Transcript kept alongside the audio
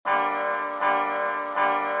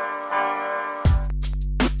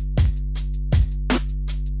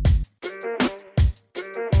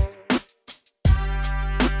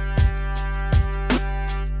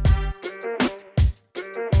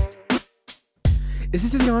Is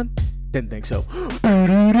this on? Didn't think so.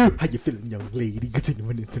 How you feeling, young lady?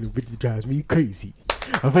 Continuing into the video drives me crazy.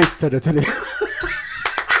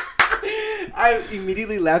 I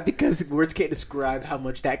immediately laughed because words can't describe how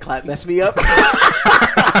much that clap messed me up. The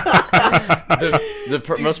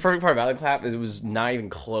most perfect part about the clap is it was not even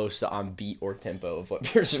close to on beat or tempo of what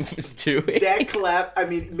Pearson was doing. That clap, I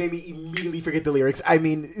mean, made me immediately forget the lyrics. I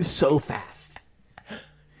mean, it's so fast.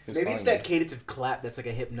 Maybe it's that cadence of clap that's like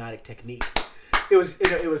a hypnotic technique. It was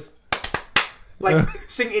like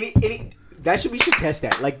sing any. We should test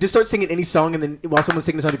that. Like, just start singing any song, and then while someone's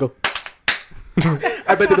singing the song, you go.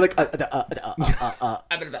 I bet they'd be like,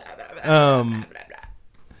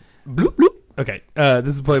 bloop, bloop. Okay,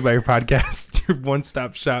 this is Play by Your Podcast, your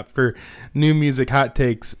one-stop shop for new music, hot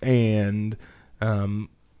takes, and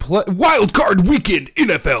wild card weekend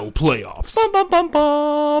NFL playoffs. Bum, bum, bum,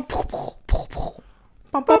 bum.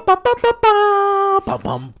 Bum, bum, bum, bum, bum,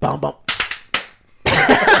 bum, bum, bum.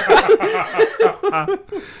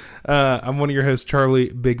 I'm one of your hosts, Charlie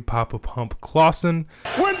Big Papa Pump Clausen.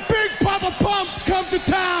 When Big Papa Pump comes to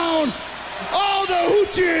town, all the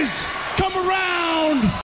hoochies come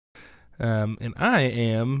around. And I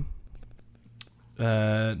am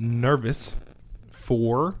nervous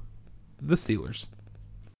for the Steelers.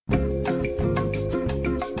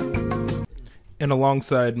 And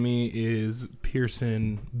alongside me is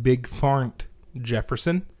Pearson Big Fart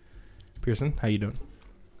Jefferson. Pearson, how you doing?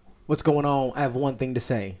 What's going on? I have one thing to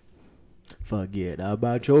say. Forget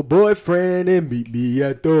about your boyfriend and meet me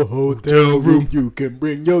at the hotel room. You can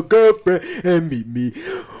bring your girlfriend and meet me.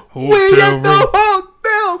 We at the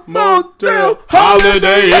hotel, motel,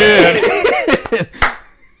 Holiday Inn.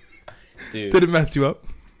 Dude. Did it mess you up?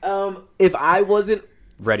 If I wasn't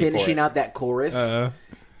Ready finishing for it. out that chorus and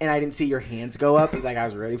I didn't see your hands go up like I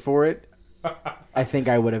was ready for it, I think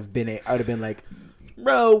I would have been. I would have been like,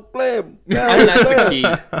 bro, blam. I think that's the key.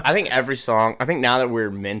 I think every song, now that we're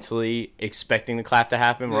mentally expecting the clap to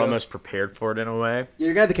happen, we're almost prepared for it in a way.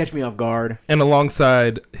 You're gonna have to catch me off guard. And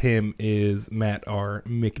alongside him is Matt R.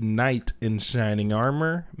 McKnight in shining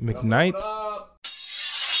armor. McKnight.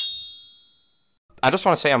 I just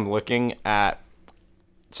want to say I'm looking at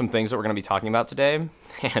some things that we're going to be talking about today,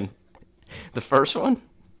 and the first one,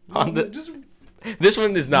 this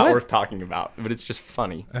one is not worth talking about, but it's just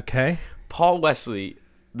funny. Okay. Paul Wesley,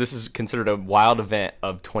 this is considered a wild event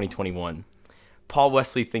of 2021. Paul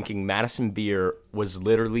Wesley thinking Madison beer was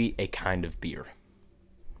literally a kind of beer.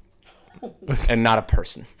 And not a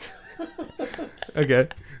person. Okay.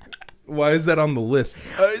 Why is that on the list?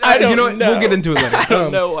 I don't know. know. We'll get into it later. I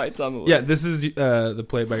don't know why it's on the list. Yeah, this is the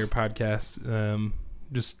Play By Your Podcast.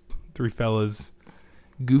 Just three fellas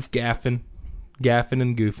gaffing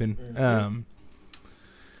and goofing. Mm-hmm.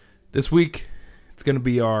 This week, it's going to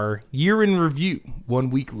be our year in review, 1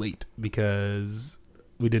 week late because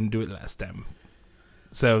we didn't do it last time.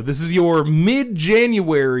 So this is your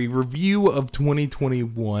mid-January review of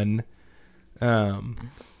 2021.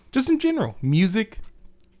 Just in general, music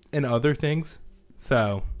and other things.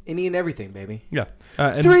 So Any and everything, baby. yeah.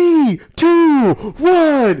 3, 2,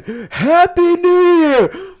 1. Happy New Year.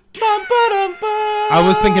 I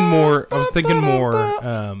was thinking more.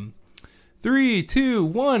 3, 2,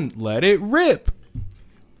 1. Let it rip.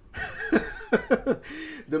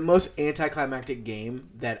 The most anticlimactic game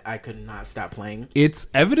that I could not stop playing. It's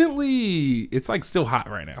like still hot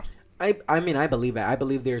right now. I mean, I believe it. I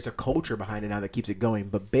believe there's a culture behind it now that keeps it going.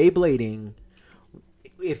 But Beyblading,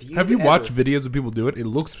 Have you watched videos of people do it? It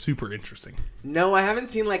looks super interesting. No, I haven't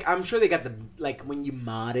seen, like, I'm sure they got the, like, when you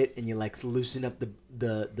mod it and you, like, loosen up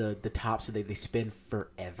the top so they spin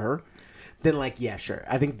forever. Then, like, yeah, sure.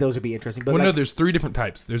 I think those would be interesting. But Well, like, no, there's 3 different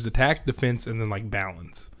types. There's attack, defense, and then like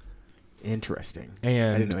balance. interesting.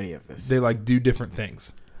 And I didn't know any of this. They like do different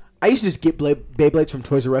things. I used to just get Beyblades from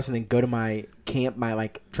Toys R Us and then go to my camp, my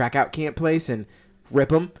like track out camp place and rip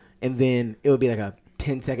them. And then it would be like a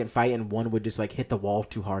 10-second fight and one would just like hit the wall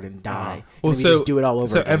too hard and die. Well, and so we just do it all over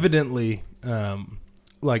So again. evidently,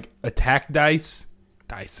 like attack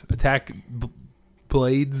attack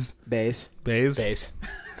blades, Bays.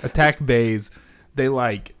 attack bays, they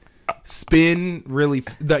like spin really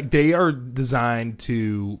like they are designed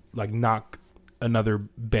to like knock another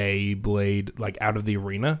bay blade like out of the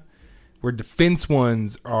arena, where defense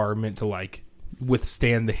ones are meant to like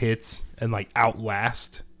withstand the hits and like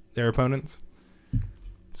outlast their opponents.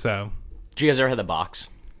 So Did you guys ever have the box?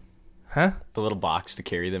 huh? The little box to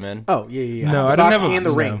carry them in? Oh, yeah. No, The I didn't box have and the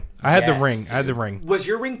no. ring. I had the Yes, ring. I had the ring. Was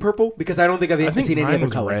your ring purple? Because I don't think I've I think seen any mine other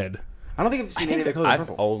was color. red. I don't think I've seen any other color I've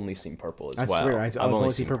purple. only seen purple I as well. swear, I've only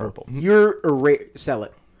seen purple. Mm-hmm. You're sell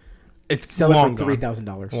it. It's Sell long it for gone.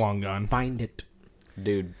 $3,000. Long gone. Find it.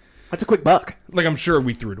 Dude, That's a quick buck. Like, I'm sure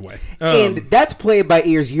we threw it away. And that's Play It By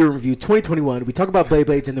Ears Year in Review 2021. We talk about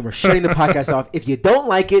Beyblades, and then we're shutting the podcast off. If you don't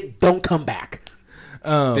like it, don't come back.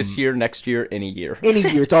 This year, next year, any year. Any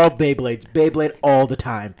year. It's all Beyblades. Beyblade all the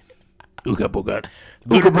time. Ooga booga.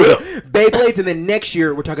 Beyblades, and then next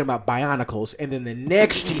year, we're talking about Bionicles, and then the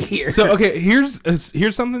next year. So, okay, here's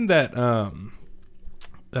something that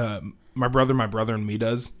my brother and me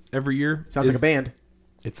does every year. Sounds like a band.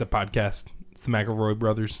 It's a podcast. It's the McElroy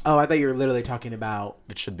brothers. Oh, I thought you were literally talking about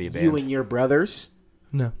It should be a band. you and your brothers.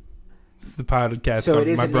 No. It's the podcast So called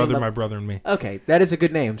it is My a name Brother, of- My Brother and Me. Okay, that is a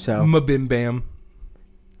good name. So Mabim Bam.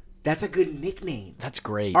 that's a good nickname. That's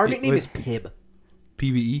great. Our nickname wait. is Pib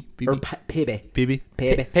PBE? or PB? Pibby. PB?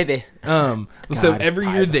 Pibby. Pepe. So God, every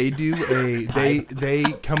year pipe. they do they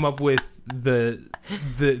come up with the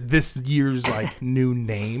this year's like new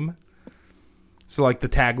name. So like the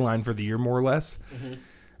tagline for the year, more or less.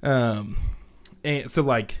 Mm-hmm. And so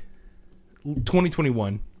like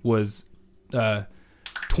 2021 was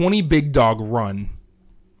 20 Big Dog Run.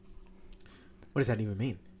 What does that even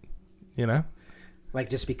mean? You know, Like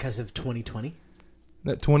just because of 2020?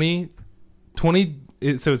 that 20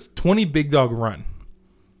 so it's 20 Big Dog Run.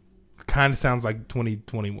 Kind of sounds like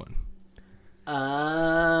 2021.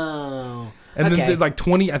 Oh. And okay. then like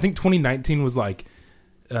 20, I think 2019 was like,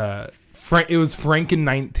 it was Franken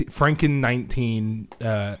 19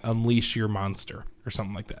 Unleash Your Monster or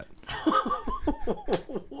something like that.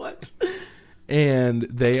 What? And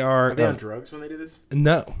they are they on drugs when they do this?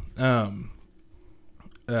 no.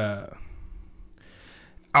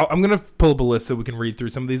 I'm gonna pull up a list so we can read through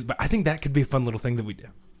some of these, but I think that could be a fun little thing that we do.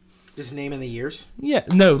 Just naming the years? Yeah,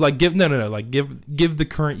 no, like give the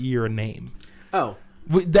current year a name. Oh.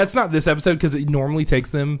 That's not this episode because it normally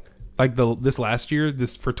takes them like this last year,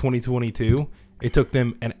 this for 2022. It took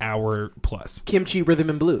them an hour plus. Kimchi Rhythm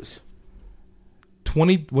and Blues.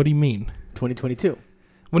 20. What do you mean? 2022.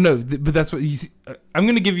 Well, no, but that's what I'm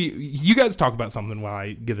going to give you. You guys talk about something while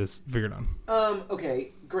I get this figured on.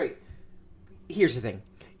 Okay, great. Here's the thing.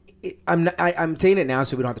 I'm saying it now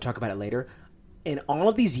so we don't have to talk about it later. In all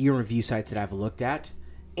of these year review sites that I've looked at,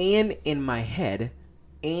 and in my head,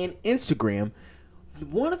 and Instagram,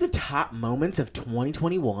 one of the top moments of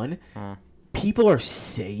 2021, people are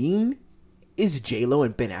saying, is J-Lo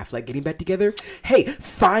and Ben Affleck getting back together? Hey,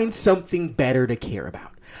 find something better to care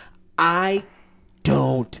about. I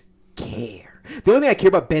don't care. The only thing I care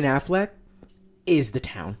about Ben Affleck is The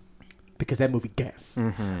Town. Because that movie Gas.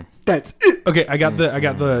 Mm-hmm. That's it. Okay, I got the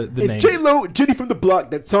And names. J-Lo, Jenny from the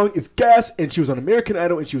Block, that song is Gas, and she was on American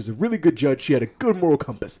Idol, and she was a really good judge. She had a good moral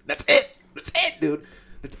compass. That's it. That's it, dude.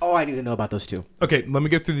 That's all I need to know about those two. Okay, let me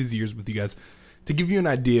go through these years with you guys to give you an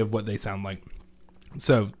idea of what they sound like.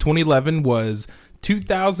 So 2011 was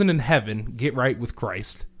 2000 in Heaven, Get Right with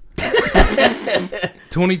Christ.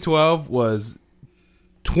 2012 was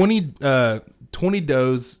 20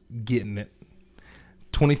 Does, Getting It.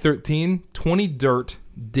 2013, 20 Dirt,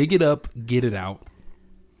 Dig It Up, Get It Out.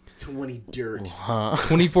 20 Dirt.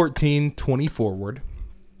 2014, 20 Forward.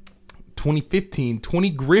 2015,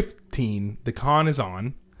 20 Grifteen, The Con Is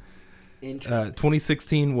On. Interesting.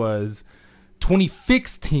 2016 was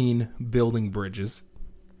 2016 Building Bridges.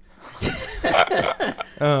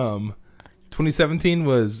 2017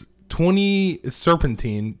 was 20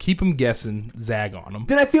 Serpentine, Keep 'Em Guessing, Zag on 'Em.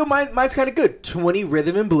 Then I feel mine's kind of good. 20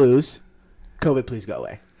 Rhythm and Blues. COVID, please go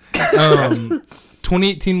away.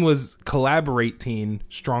 2018 was Collaborate Teen,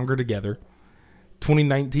 Stronger Together.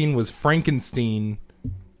 2019 was Frankenstein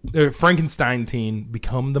Teen,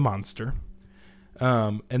 Become the Monster.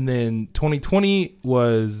 And then 2020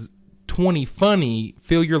 was 20 Funny,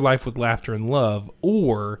 Fill Your Life with Laughter and Love,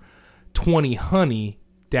 or 20 Honey,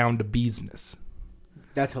 Down to Business.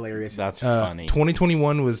 That's hilarious. That's funny.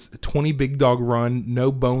 2021 was 20 Big Dog Run,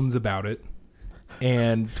 No Bones About It.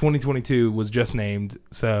 And 2022 was just named.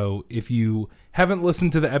 So if you haven't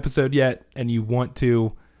listened to the episode yet and you want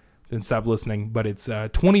to, then stop listening. But it's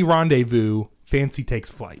 20 Rendezvous, Fancy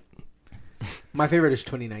Takes Flight. My favorite is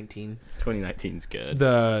 2019. 2019's good.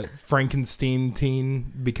 The Frankenstein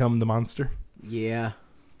Teen, Become the Monster. Yeah.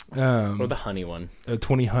 Or the honey one.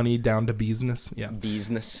 20 Honey, Down to Business. Yeah.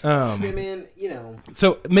 Business. Yeah, man, you know.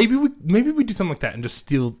 So maybe we do something like that and just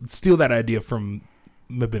steal that idea from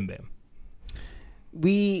Mabim Bam.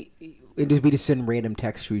 We just send random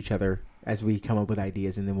texts to each other as we come up with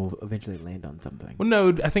ideas, and then we'll eventually land on something. Well,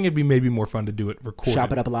 no, I think it'd be maybe more fun to do it recorded.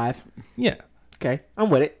 Chop it up live. Yeah. Okay, I'm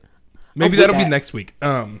with it. Maybe I'm with that'll be that. next week.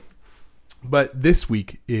 But this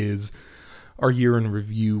week is our year in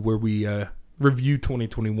review where we review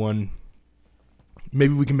 2021.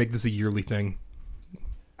 Maybe we can make this a yearly thing.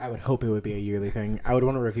 I would hope it would be a yearly thing. I would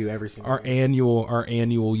want to review every single Our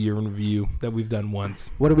annual year in review that we've done once.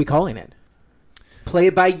 What are we calling it? Play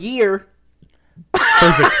it by year.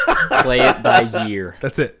 Perfect. Play it by year.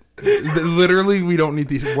 That's it. Literally, we don't need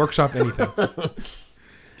to workshop anything.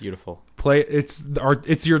 Beautiful.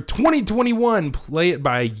 It's your 2021. Play it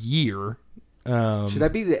by year. Should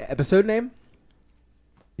that be the episode name?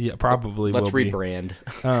 Yeah, probably. Let's will be. rebrand.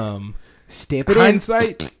 Stamp it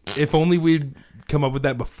Hindsight. If only we'd come up with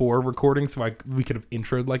that before recording, so we could have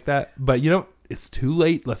introed like that. But it's too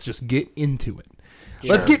late. Let's just get into it.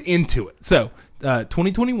 Sure. Let's get into it. So,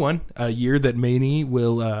 2021, a year that Manny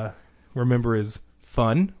will remember as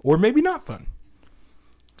fun or maybe not fun.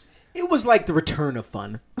 It was like the return of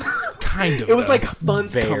fun. Kind of. It was like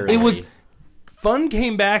fun's comeback. It was fun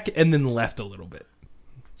came back and then left a little bit.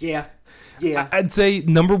 Yeah. I'd say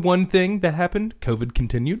number one thing that happened, COVID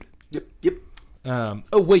continued. Yep. Oh,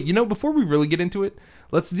 wait, before we really get into it,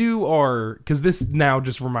 let's do because this now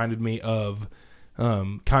just reminded me of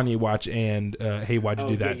Kanye Watch and Hey, Why'd You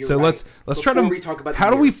Do That? So right. let's try to talk about how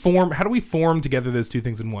do we form together those two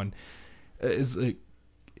things in one? Is like,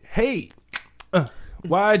 hey,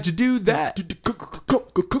 why'd you do that?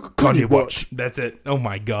 Kanye Watch. That's it. Oh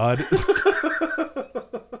my God.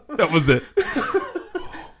 That was it.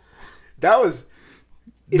 That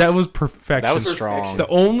was perfection. That was strong. The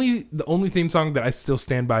only theme song that I still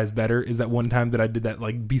stand by is better is that one time that I did that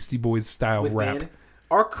like Beastie Boys style with rap. Man.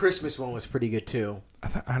 Our Christmas one was pretty good too.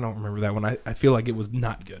 I don't remember that one. I feel like it was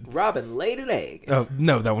not good. Robin laid an egg. Oh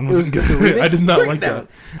no, that one wasn't good. I did not like that.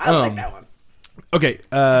 I like that one. Okay,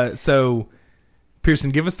 so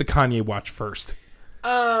Pearson, give us the Kanye Watch first.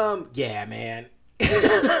 Yeah, man.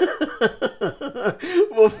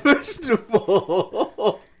 Well, first of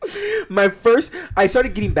all, I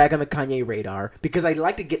started getting back on the Kanye radar because I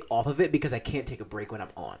like to get off of it because I can't take a break when I'm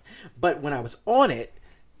on. But when I was on it,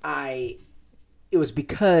 it was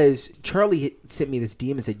because Charlie sent me this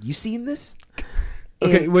DM and said, "You seen this?"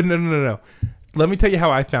 Okay, well, no. Let me tell you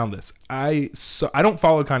how I found this. I don't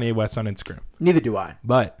follow Kanye West on Instagram. Neither do I.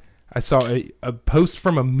 But I saw a post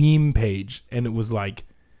from a meme page, and it was like,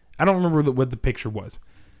 I don't remember what the picture was,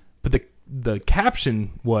 but the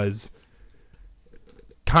caption was,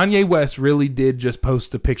 Kanye West really did just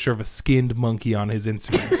post a picture of a skinned monkey on his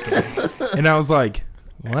Instagram story. And I was like,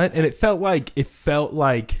 what? And it felt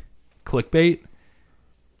like clickbait.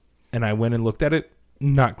 And I went and looked at it.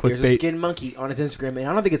 Not clickbait. There's a skinned monkey on his Instagram, and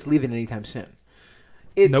I don't think it's leaving anytime soon.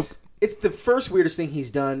 Nope. It's the first weirdest thing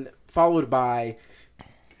he's done, followed by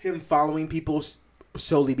him following people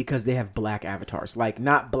solely because they have black avatars. Like,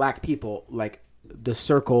 not black people, like the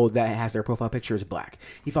circle that has their profile picture is black.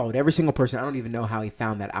 He followed every single person. I don't even know how he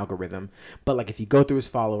found that algorithm. But, like, if you go through his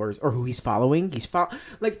followers or who he's following,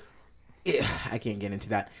 I can't get into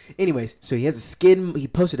that. Anyways, so he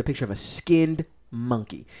posted a picture of a skinned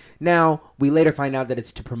monkey. Now, we later find out that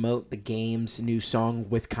it's to promote the game's new song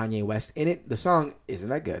with Kanye West in it. The song isn't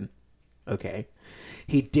that good. Okay.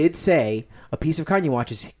 He did say, a piece of Kanye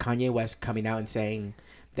Watch is Kanye West coming out and saying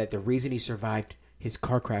that the reason he survived his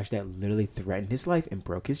car crash that literally threatened his life and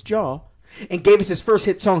broke his jaw and gave us his first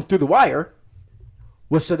hit song, Through the Wire,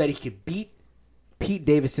 was so that he could beat Pete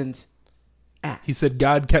Davidson's ass. He said,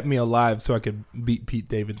 God kept me alive so I could beat Pete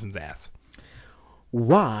Davidson's ass.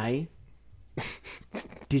 Why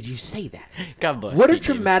did you say that? God bless. What Pete a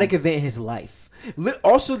traumatic Davidson. event in his life.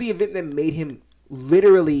 Also, the event that made him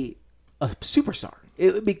literally a superstar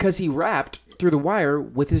because he rapped Through the Wire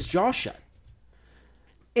with his jaw shut,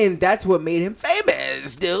 and that's what made him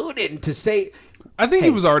famous, dude. And to say, I think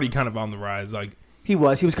he was already kind of on the rise. Like he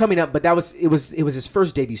was coming up, but it was his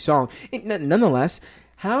first debut song. Nonetheless,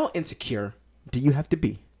 how insecure do you have to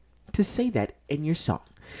be to say that in your song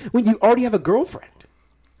when you already have a girlfriend?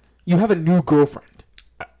 You have a new girlfriend.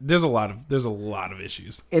 There's a lot of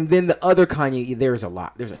issues. And then the other Kanye, there's a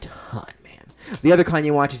ton, man. The other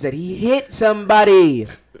Kanye Watch is that he hit somebody.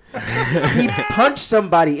 He punched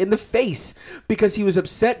somebody in the face because he was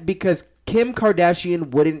upset because Kim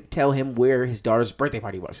Kardashian wouldn't tell him where his daughter's birthday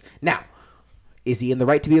party was. Now, is he in the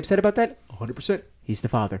right to be upset about that? 100%. He's the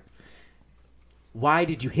father. Why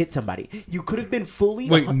did you hit somebody? You could have been fully...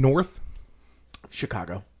 Wait, North?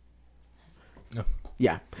 Chicago. No.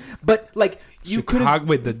 Yeah. But, like, you could have...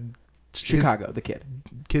 Wait, Chicago, the kid.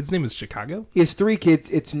 Kid's name is Chicago? He has 3 kids.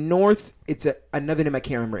 It's North. It's another name I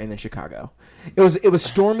can't remember, and then Chicago. It was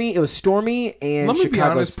Stormy. It was Stormy and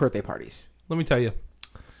Chicago's birthday parties. Let me tell you.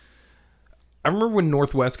 I remember when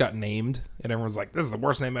Northwest got named, and everyone's like, "This is the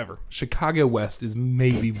worst name ever." Chicago West is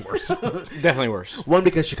maybe worse. Definitely worse. One,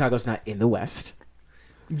 because Chicago's not in the West.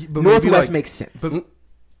 But Northwest makes sense.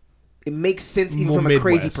 It makes sense even from a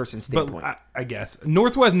crazy person's standpoint. But I guess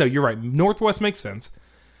Northwest. No, you're right. Northwest makes sense.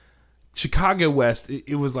 Chicago West.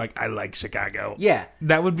 It was like I like Chicago. Yeah,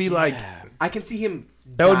 that would be like I can see him.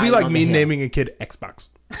 That would be like me naming a kid Xbox.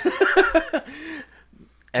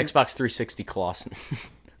 Xbox 360 Clausen.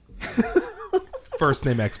 First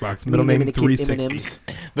name Xbox, middle name 360, M&Ms.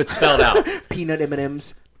 But spelled out. Peanut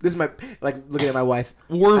M&Ms. This is my looking at my wife.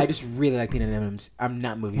 I just really like peanut M&Ms. I'm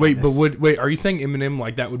not moving. Wait, but wait, are you saying Eminem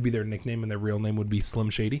like that would be their nickname and their real name would be Slim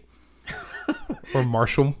Shady or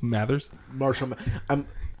Marshall Mathers?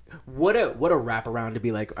 What a wraparound to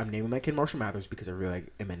be like. I'm naming my kid Marshall Mathers because I really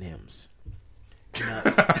like M&Ms.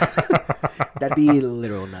 Nuts. That'd be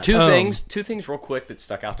literal nuts. Two things real quick that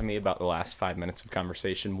stuck out to me about the last 5 minutes of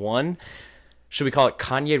conversation. One, should we call it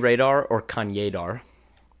Kanye Radar or Kanye-dar?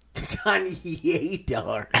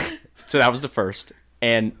 Kanye-dar. So that was the first.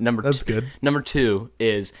 And That's good. Number two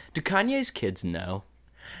is, do Kanye's kids know?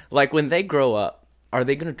 Like, when they grow up, are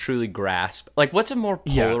they going to truly grasp? Like, what's a more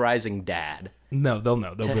polarizing dad? No, they'll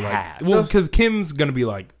know. They'll be like, have? well, because Kim's going to be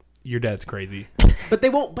like, your dad's crazy. But they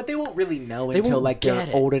won't really know until like they're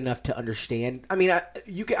old enough to understand. I mean, I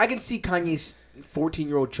can see Kanye's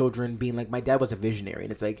 14-year-old children being like, my dad was a visionary,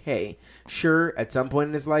 and it's like, hey, sure, at some point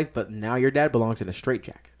in his life, but now your dad belongs in a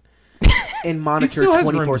straitjacket and monitor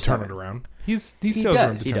 24/7. Turn it around. He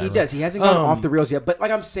does. He hasn't gone off the rails yet. But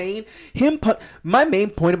like I'm saying, my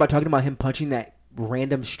main point about talking about him punching that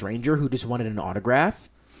random stranger who just wanted an autograph.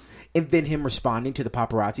 And then him responding to the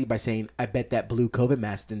paparazzi by saying, I bet that blue COVID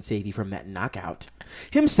mask didn't save you from that knockout.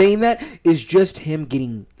 Him saying that is just him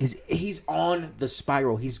getting he's on the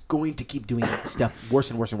spiral. He's going to keep doing stuff worse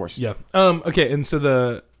and worse and worse. Yeah. Okay, and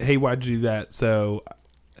so hey, why'd you do that? So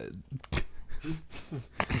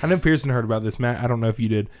I know Pearson heard about this, Matt. I don't know if you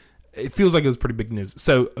did. It feels like it was pretty big news.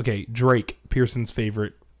 So, okay, Drake, Pearson's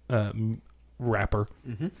favorite rapper.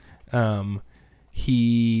 Mm-hmm.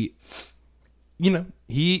 He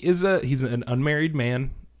he's an unmarried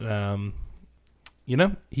man. He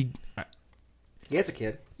has a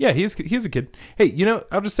kid. Yeah, he has a kid. Hey,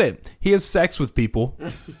 I'll just say it. He has sex with people,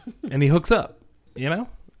 and he hooks up. I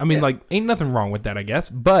mean, like, ain't nothing wrong with that, I guess.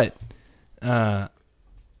 But because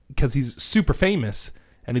he's super famous,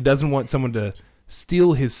 and he doesn't want someone to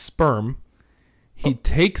steal his sperm, he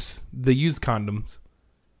takes the used condoms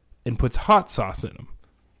and puts hot sauce in them.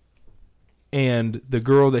 And the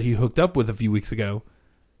girl that he hooked up with a few weeks ago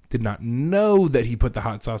did not know that he put the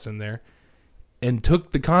hot sauce in there and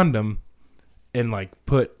took the condom and like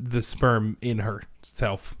put the sperm in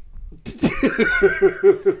herself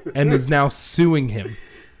and is now suing him.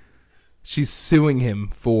 She's suing him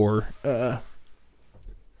for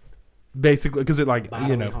basically because it like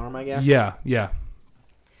bodily harm, I guess. Yeah.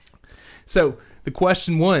 So the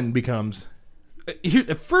question one becomes here.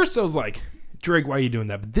 At first, I was like, Drake, why are you doing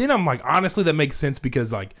that? But then I'm like, honestly, that makes sense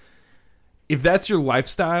because, like, if that's your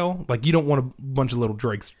lifestyle, like, you don't want a bunch of little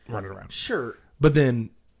Drakes running around. Sure. But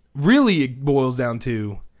then, really, it boils down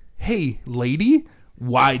to, hey, lady,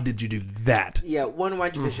 why did you do that? Yeah,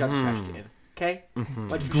 why'd you fish out the trash can? Okay? Mm-hmm.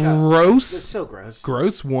 Why'd you fish gross. It's so gross.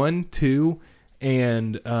 Gross, 1, 2,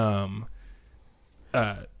 and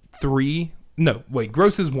 3. No, wait,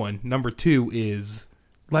 gross is 1. Number 2 is,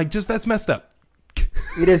 like, just that's messed up.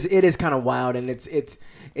 It is kind of wild, and it's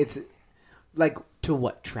like, to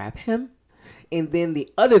what, trap him? And then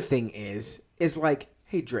the other thing is like,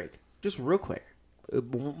 hey Drake, just real quick,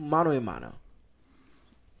 mano a mano,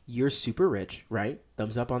 you're super rich, right?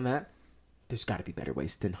 Thumbs up on that. There's got to be better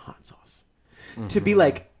ways than hot sauce. Mm-hmm. To be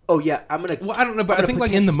like, oh yeah, I'm gonna. Well, I don't know, but I think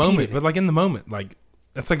like in the moment, like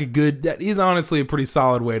that's like that is honestly a pretty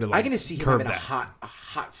solid way to like. I can just see him having a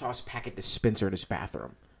hot sauce packet dispenser in his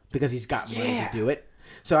bathroom because he's got money to do it.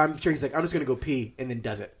 So I'm sure he's like, I'm just gonna go pee, and then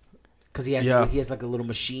does it because he has like a little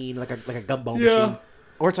machine, like a gumball machine,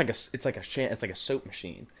 or it's like a soap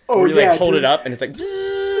machine. Oh where you like hold it up and it's like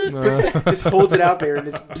just holds it out there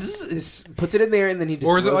and just puts it in there, and then he just.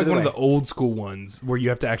 Or is it like one of the old school ones where you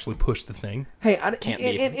have to actually push the thing? Hey,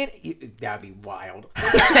 that'd be wild.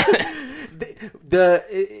 I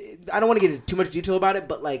don't want to get into too much detail about it,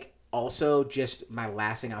 but like also just my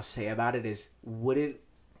last thing I'll say about it is, wouldn't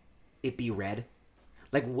it be red?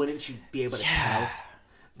 Like, wouldn't you be able to tell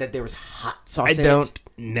that there was hot sauce in it? I don't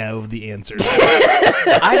know the answer.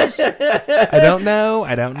 I don't know.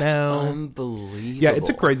 That's unbelievable. Yeah, it's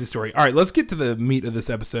a crazy story. All right, let's get to the meat of this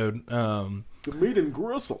episode. The meat and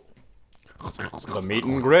gristle. The meat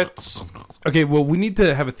and grits. Okay, well, we need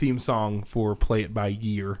to have a theme song for Play It By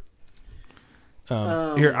Year.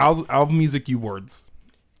 Here, I'll music you words.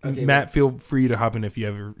 Okay, Matt, feel free to hop in if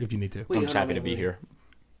you need to. I'm just happy to be here.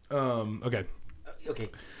 Okay. Okay.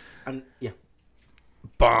 Yeah.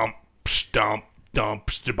 Bump. Stomp, dump,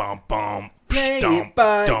 stomp, bomb. Play it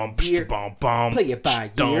by year. Play it by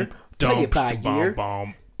year. Play it by year.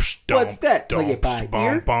 What's that? Play it by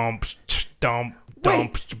ear.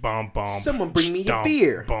 Wait, someone bring me a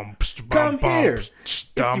beer. Come here.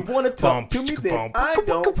 If you want to talk to me, then I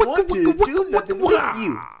don't want to do nothing with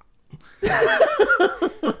you.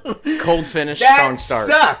 Cold finish, That strong start.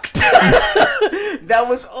 sucked. That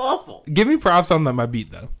was awful. Give me props on my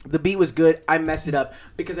beat, though. The beat was good. I messed it up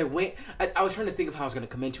because I was trying to think of how I was going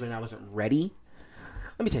to come into it and I wasn't ready.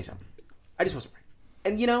 Let me tell you something. I just wasn't ready.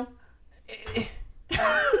 And you know...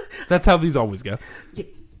 That's how these always go.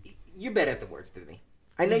 You're better at the words than me.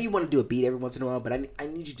 I know you want to do a beat every once in a while, but I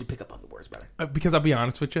need you to pick up on the words better. Because I'll be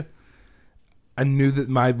honest with you, I knew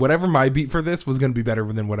that whatever my beat for this was going to be better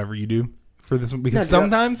than whatever you do for this one. Because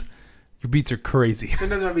sometimes your beats are crazy.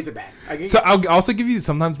 Sometimes my beats are bad. So I'll also give you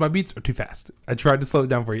sometimes my beats are too fast. I tried to slow it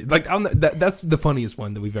down for you. Like that's the funniest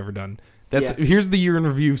one that we've ever done. Here's the year in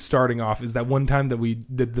review starting off is that one time that we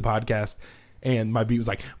did the podcast. And my beat was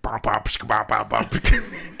like, bop, bop, bop, bop, bop.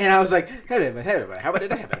 And I was like, how did that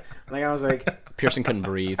happen? Like I was like, Pearson couldn't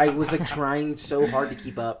breathe. I was like trying so hard to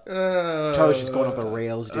keep up. Charlie was just going off the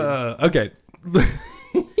rails, dude. Okay.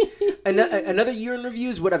 Another year in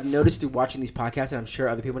review is what I've noticed through watching these podcasts, and I'm sure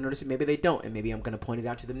other people notice it. Maybe they don't, and maybe I'm going to point it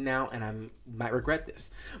out to them now, and I might regret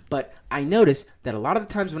this. But I notice that a lot of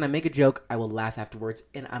the times when I make a joke, I will laugh afterwards,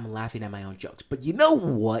 and I'm laughing at my own jokes. But you know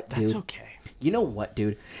what, dude? That's okay. You know what,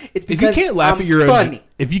 dude? It's because if you can't laugh I'm at your funny. own,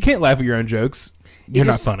 if you can't laugh at your own jokes, you're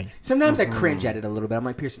not funny. Sometimes I cringe at it a little bit. I'm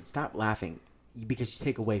like, Pearson, stop laughing because you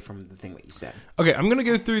take away from the thing that you said. Okay, I'm gonna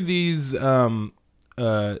go through these 10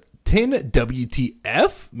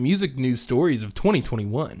 WTF music news stories of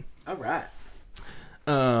 2021. All right.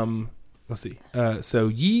 Let's see. So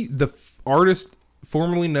Ye, the artist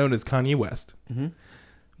formerly known as Kanye West,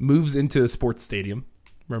 moves into a sports stadium.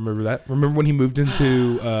 Remember that? Remember when he moved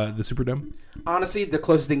into the Superdome? Honestly, the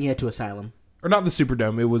closest thing he had to Asylum. Or not the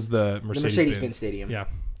Superdome, it was the Mercedes-Benz Stadium. Yeah.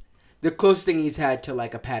 The closest thing he's had to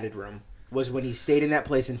like a padded room was when he stayed in that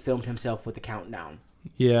place and filmed himself with the countdown.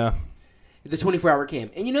 Yeah. The 24-hour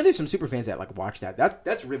cam. And you know there's some super fans that like watch that.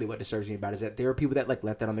 That's really what disturbs me about it, is that there are people that like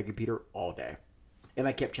left that on their computer all day. And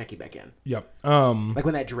like kept checking back in. Yep. Like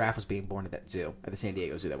when that giraffe was being born at that zoo, at the San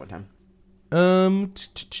Diego Zoo that one time. Or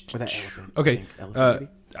that elephant. Okay.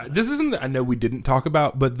 This isn't I know we didn't talk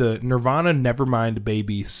about, but the Nirvana Nevermind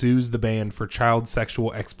Baby sues the band for child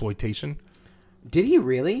sexual exploitation. Did he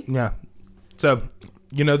really? Yeah. So,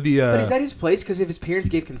 you know the... but is that his place? Because if his parents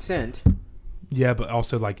gave consent... Yeah, but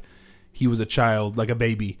also, like, he was a child, like a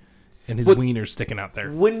baby, and his wiener's sticking out there.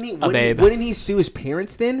 Wouldn't he sue his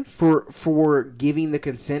parents then for giving the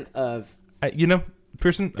consent of... You know,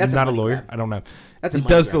 Pearson, I'm not a lawyer. Grab. I don't know. It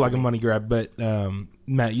does feel like a money grab, but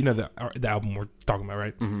Matt, you know the album we're talking about,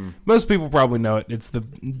 right? Mm-hmm. Most people probably know it. It's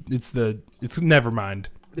Nevermind.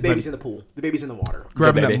 The baby's in the pool. The baby's in the water.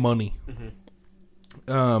 Grabbing that money.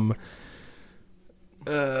 Mm-hmm.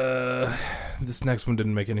 This next one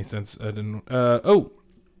didn't make any sense. I didn't.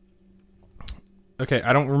 Okay,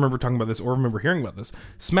 I don't remember talking about this or remember hearing about this.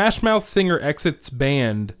 Smash Mouth singer exits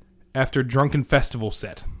band after drunken festival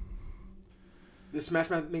set. The Smash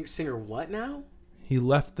Mouth singer what now? He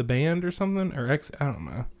left the band or something? Or I don't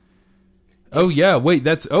know. Oh, yeah. Wait,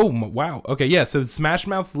 that's... Oh, wow. Okay, yeah. So Smash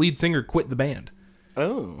Mouth's lead singer quit the band.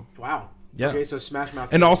 Oh. Wow. Yeah. Okay, so Smash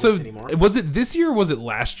Mouth... And also, anymore. was it this year or was it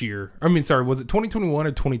last year? I mean, sorry, was it 2021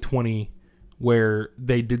 or 2020 where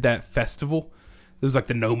they did that festival? It was like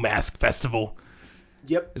the No Mask Festival.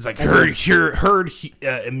 Yep. It's like herd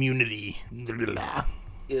immunity.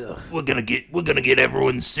 We're gonna get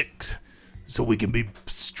everyone sick so we can be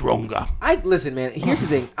stronger. Listen, man. Here's the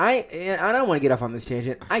thing. I don't want to get off on this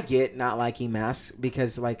tangent. I get not liking masks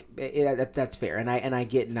because, like, that's fair, and I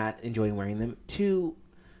get not enjoying wearing them. To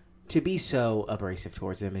be so abrasive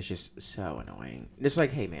towards them is just so annoying. Just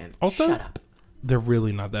like, hey, man, also, shut up. They're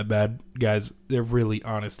really not that bad, guys. They're really,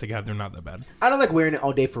 honest to God, they're not that bad. I don't like wearing it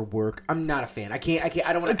all day for work. I'm not a fan. I can't.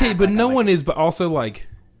 I don't want to. Okay, but no one is. But also, like,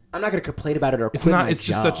 I'm not going to complain about it or it's quit not. my It's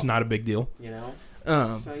just job, such not a big deal. You know.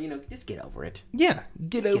 So just get over it. Yeah,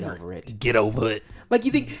 get over it. Get over it. Like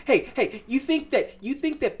you think, hey, you think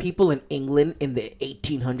that people in England in the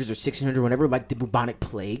 1800s or 1600s or whatever like the bubonic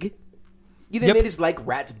plague? You think they just like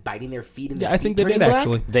rats biting their feet and their feet I think they turning did black?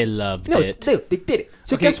 actually. They loved No, it. they did it.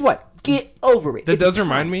 So guess what? Get over it. That does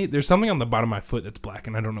remind me. There's something on the bottom of my foot that's black,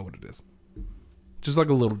 and I don't know what it is. Just like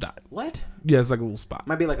a little dot. What? Yeah, it's like a little spot.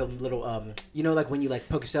 Might be like a little you know, like when you like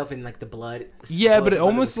poke yourself in like the blood. Yeah, but it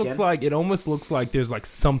almost looks like there's like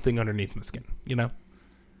something underneath my skin. You know?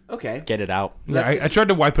 Okay. Get it out. Yeah, I tried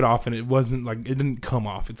to wipe it off, and it wasn't like it didn't come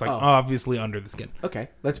off. It's like obviously under the skin. Okay.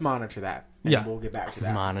 Let's monitor that. And Yeah. we'll get back to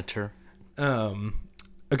that. Monitor.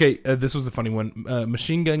 Okay, this was a funny one.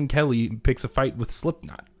 Machine Gun Kelly picks a fight with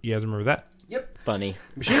Slipknot. You guys remember that? Yep. Funny.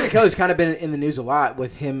 Machine Gun Kelly's kind of been in the news a lot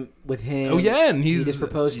with him. Oh yeah, and he just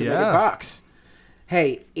proposed to Megan Fox.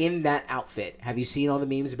 Hey, in that outfit, have you seen all the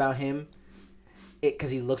memes about him?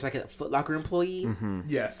 Because he looks like a Foot Locker employee. Mm-hmm.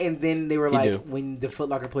 Yes. And then they were like, when the Foot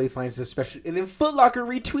Locker employee finds the special, and then Foot Locker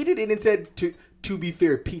retweeted it and said, "To be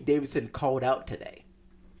fair, Pete Davidson called out today."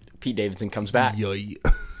 Pete Davidson comes back. Yoy.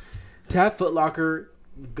 To have Foot Locker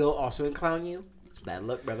go also and clown you, it's bad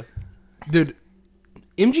luck, brother. Dude,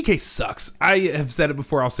 MGK sucks. I have said it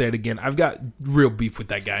before. I'll say it again. I've got real beef with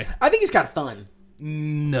that guy. I think he's kind of fun.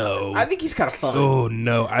 No. I think he's kind of fun. Oh,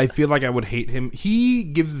 no. I feel like I would hate him. He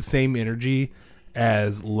gives the same energy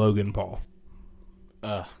as Logan Paul.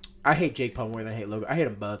 I hate Jake Paul more than I hate Logan. I hate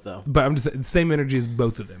them both, though. But I'm just saying, the same energy as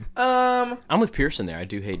both of them. I'm with Pearson there. I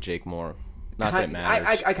do hate Jake more. Not that it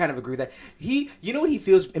matters. I kind of agree with that. You know what he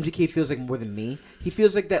feels? MGK feels like more than me. He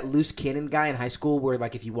feels like that loose cannon guy in high school, where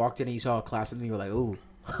like if you walked in and you saw a class with him, you were like, "Ooh,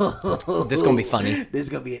 this is gonna be funny. This is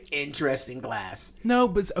gonna be an interesting class." No,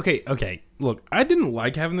 but okay. Look, I didn't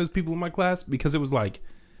like having those people in my class because it was like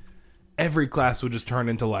every class would just turn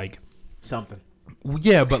into like something.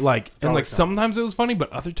 Yeah, but like, and like sometimes it was funny,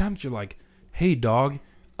 but other times you're like, "Hey, dog,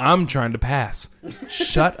 I'm trying to pass.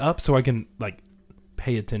 Shut up, so I can like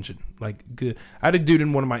pay attention." Like, good. I had a dude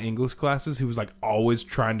in one of my English classes who was like always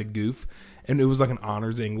trying to goof, and it was like an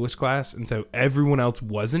honors English class, and so everyone else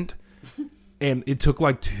wasn't. And it took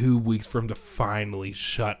like 2 weeks for him to finally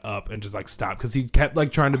shut up and just like stop, because he kept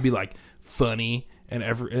like trying to be like funny, and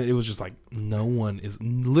it was just like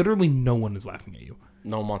literally no one is laughing at you.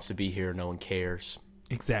 No one wants to be here. No one cares.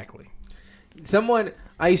 Exactly.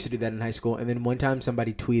 I used to do that in high school, and then one time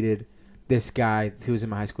somebody tweeted this guy who was in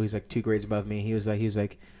my high school. He was like 2 grades above me. He was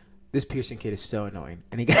like, "This Pearson kid is so annoying,"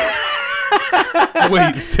 and he got.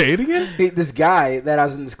 Wait, say it again? This guy that I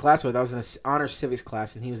was in this class with, I was in an honors civics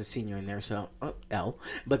class, and he was a senior in there, so L.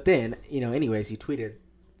 But then, anyways, he tweeted,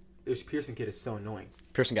 "This Pearson kid is so annoying."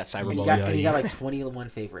 Pearson got cyberbullied. And he got like 21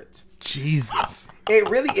 favorites. Jesus.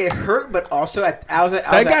 It hurt, but also that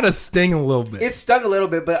got to sting a little bit. It stung a little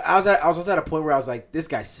bit, but I was also at a point where I was like, this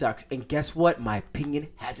guy sucks. And guess what? My opinion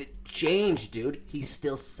hasn't changed, dude. He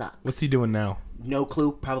still sucks. What's he doing now? No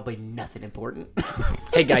clue. Probably nothing important.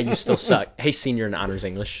 Hey, guy, you still suck. Hey, senior in honors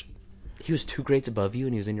English. He was 2 grades above you,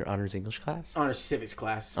 and he was in your honors English class? Honors civics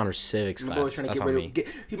class. Honors civics My class. boy was trying to That's on me.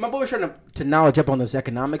 my boy was trying to knowledge up on those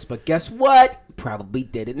economics, but guess what? Probably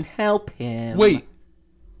didn't help him. Wait,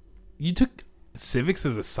 you took civics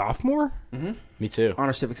as a sophomore? Mm-hmm. Me too.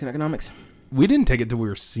 Honors civics and economics. We didn't take it till we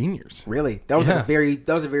were seniors. Really? That was a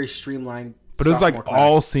very streamlined. But it was like class.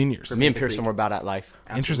 all seniors. Me and Pearson were about at life.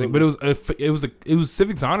 Interesting, but it was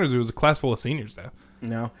civics honors. It was a class full of seniors, though.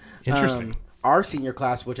 No, Interesting. Our senior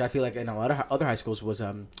class, which I feel like in a lot of other high schools, was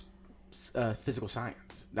physical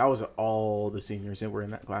science. That was all the seniors that were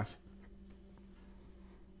in that class.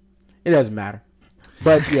 It doesn't matter,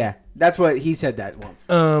 but yeah, that's what he said that once.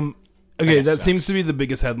 Okay, that seems to be the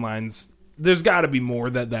biggest headlines. There's got to be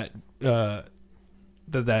more that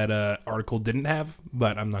article didn't have,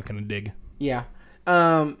 but I'm not going to dig. Yeah.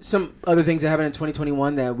 Some other things that happened in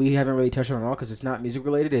 2021 that we haven't really touched on at all because it's not music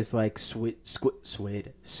related is like Squid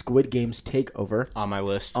Game's takeover On my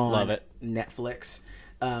list. on Love it. Netflix.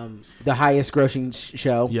 The highest grossing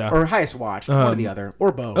show, or highest watch, one or the other,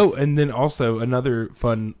 or both. Oh, and then also another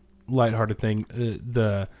fun, lighthearted thing: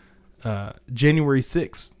 the January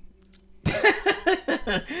 6th.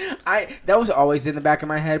 That was always in the back of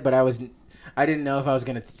my head, but I didn't know if I was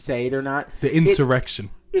gonna say it or not. The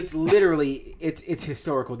insurrection. It's literally it's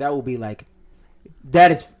historical. That will be like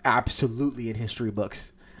that is absolutely in history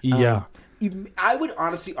books. Yeah. I would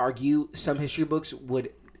honestly argue some history books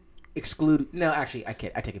would exclude. No, actually, I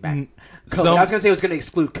can't. I take it back. COVID. I was gonna say I was gonna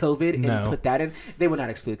exclude COVID and put that in. They would not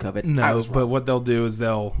exclude COVID. No, but what they'll do is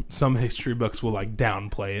some history books will like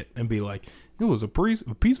downplay it and be like, it was a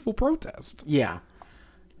peaceful protest. Yeah.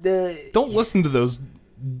 Don't listen to those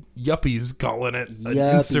yuppies calling it an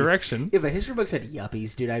insurrection. If a history book said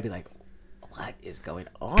yuppies, dude, I'd be like, what is going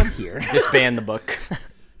on here? Disband the book.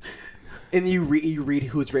 And you read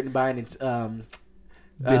who it's written by, and it's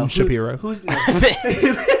Ben Shapiro. Who's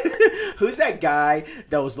that guy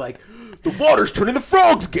that was like, the water's turning the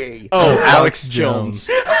frogs gay? Oh, Alex Jones.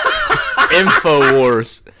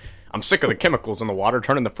 InfoWars. I'm sick of the chemicals in the water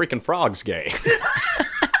turning the freaking frogs gay.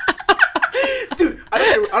 Dude, I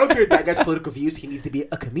don't care what that guy's political views. He needs to be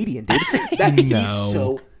a comedian, dude. He's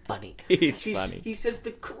so funny. He's funny. He says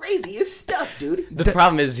the craziest stuff, dude. The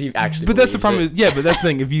problem is he actually. But that's the problem. believes Is but that's the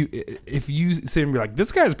thing. If you sit and be like,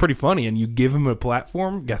 this guy's pretty funny, and you give him a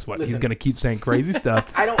platform, guess what? Listen, he's going to keep saying crazy stuff,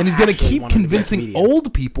 I don't and he's going to actually keep want him to be a convincing comedian.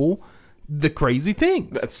 old people the crazy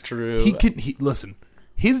things. That's true. He listen.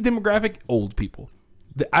 His demographic, old people.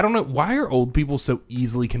 I don't know why are old people so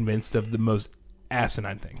easily convinced of the most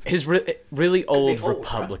asinine things. His really old They old,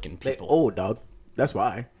 Republican bro. people. They old, dog. That's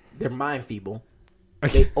why. They're mind feeble.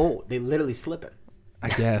 They old. They literally slipping. I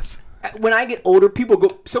guess. When I get older,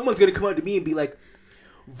 someone's going to come up to me and be like,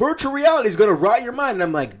 virtual reality is going to rot your mind. And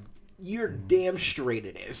I'm like, you're damn straight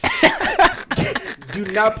it is. Do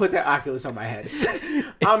not put that Oculus on my head.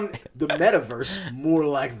 I'm the metaverse, more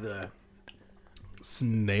like the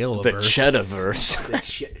Snail. The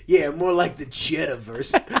Cheddaverse. yeah, more like the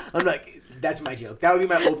Cheddaverse. I'm like, that's my joke. That would be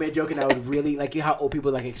my old man joke, and I would really like how old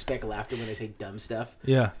people like expect laughter when they say dumb stuff.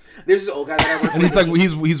 Yeah. There's this old guy that I work And with. it's like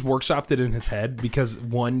he's workshopped it in his head because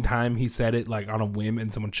one time he said it like on a whim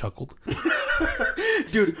and someone chuckled.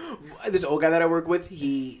 Dude, this old guy that I work with,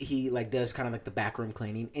 he like does kind of like the backroom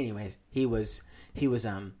cleaning. Anyways, he was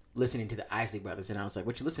listening to the Isley Brothers, and I was like,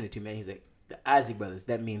 "What you listening to, man?" He's like, "The Isley Brothers.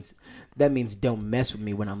 That means don't mess with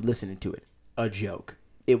me when I'm listening to it." A joke.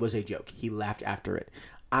 It was a joke. He laughed after it.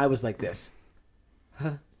 I was like this.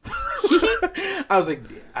 Huh? I was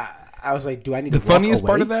like, do I need The to walk funniest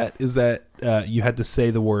part away? of that is that you had to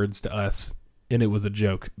say the words to us, and it was a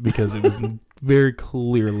joke because it was very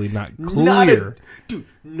clearly not clear. Dude,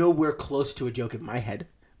 nowhere close to a joke in my head.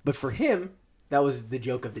 But for him, that was the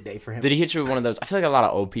joke of the day for him. Did he hit you with one of those? I feel like a lot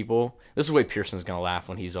of old people. This is the way Pearson's gonna laugh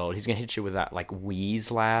when he's old. He's gonna hit you with that like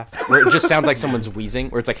wheeze laugh, where it just sounds like someone's wheezing,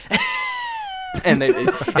 where it's like, and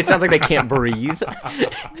it sounds like they can't breathe.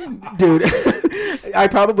 Dude, I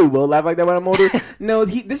probably will laugh like that when I'm older. No,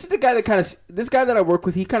 this is the guy that this guy that I work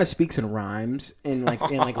with. He kind of speaks in rhymes and like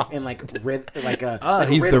He's the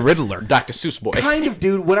Riddler. Dr. Seuss boy. Kind of,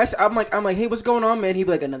 dude. When I'm like, hey, what's going on, man? He'd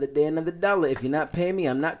be like, another day, another dollar. If you're not paying me,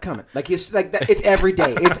 I'm not coming. Like he's like that. It's every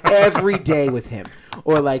day. It's every day with him.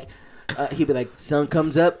 Or like, he'd be like, sun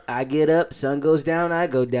comes up, I get up. Sun goes down, I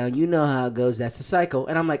go down. You know how it goes. That's the cycle.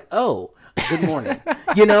 And I'm like, oh, good morning.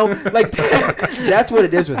 You know, like that's what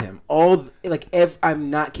it is with him. I'm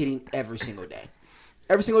not kidding. Every single day.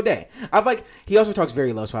 Every single day. He also talks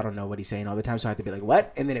very low, so I don't know what he's saying all the time. So I have to be like,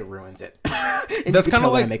 what? And then it ruins it. That's kind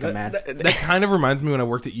of like make him mad. That kind of reminds me when I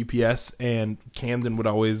worked at UPS, and Camden would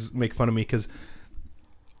always make fun of me because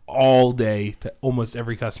all day to almost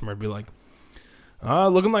every customer would be like,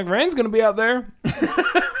 looking like rain's gonna be out there.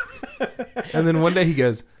 And then one day he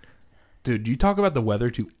goes, dude, you talk about the weather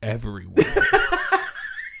to everyone.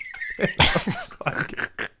 I was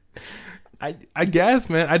like, I guess,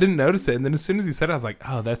 man. I didn't notice it. And then as soon as he said it, I was like,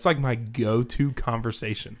 oh, that's like my go-to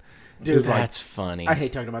conversation. Dude, That's funny. I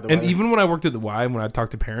hate talking about the weather. And even when I worked at the Y, when I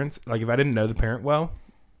talked to parents, like if I didn't know the parent well,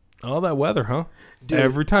 that weather, huh? Dude.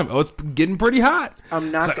 Every time. Oh, it's getting pretty hot.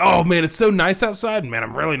 I'm not. It's like, oh man, it's so nice outside. Man,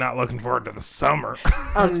 I'm really not looking forward to the summer.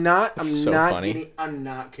 I'm not funny. kidding. I'm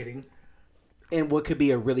not kidding. And what could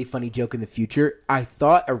be a really funny joke in the future, I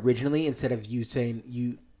thought originally, instead of you saying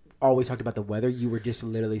you always talked about the weather, you were just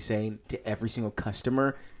literally saying to every single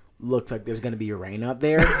customer, looks like there's going to be a rain out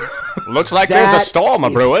there. Looks like there's a storm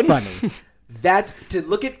is brewing. Funny. That's to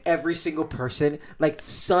look at every single person, like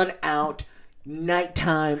sun out,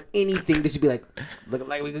 nighttime, anything, just to be like, looking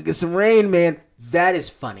like we could get some rain, man. That is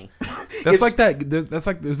funny. That's like that. That's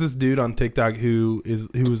like there's this dude on TikTok who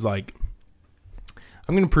was like,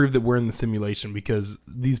 I'm going to prove that we're in the simulation because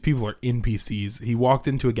these people are NPCs. He walked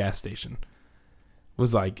into a gas station,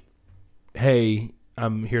 was like, hey,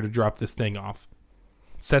 I'm here to drop this thing off.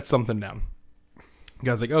 Set something down. The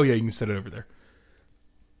guy's like, oh yeah, you can set it over there.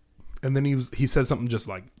 And then he says something just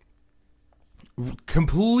like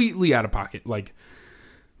completely out of pocket,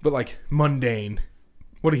 but mundane.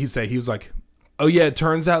 What did he say? He was like, oh yeah, it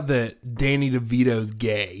turns out that Danny DeVito's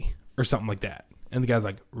gay or something like that. And the guy's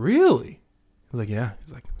like, really? I was like, yeah.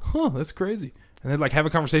 He's like, huh, that's crazy. And then have a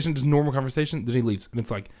conversation, just normal conversation. Then he leaves. And it's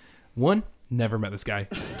like, 1, never met this guy.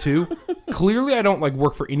 2, clearly I don't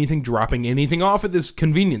work for anything dropping anything off at this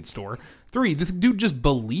convenience store. 3, this dude just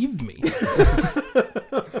believed me.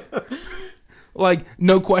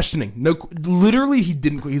 No questioning. Literally he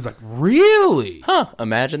didn't. He's like, really? Huh,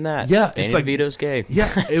 imagine that. Yeah. Danny It's like, DeVito's gay.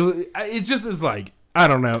 yeah. It just is like, I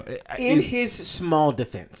don't know. In his small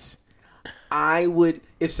defense, I would,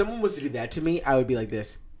 if someone was to do that to me, I would be like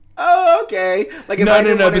this. Oh, okay. If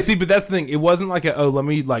No. But that's the thing. It wasn't like let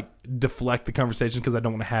me deflect the conversation because I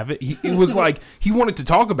don't want to have it. It was like he wanted to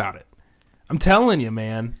talk about it. I'm telling you,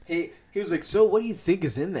 man. He was like, so what do you think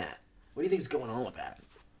is in that? What do you think is going on with that?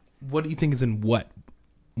 What do you think is in what?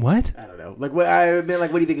 What? I don't know. Like what I mean,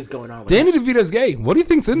 like what do you think is going on? With Danny DeVito's gay. What do you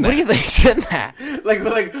think's in that? What do you think's in that?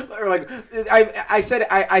 I said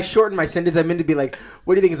I shortened my sentence. I meant to be like,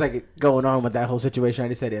 what do you think is like going on with that whole situation? I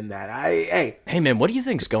just said in that. Hey man, what do you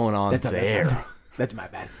think's going on there? That's my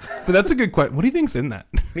bad. But that's a good question. What do you think's in that?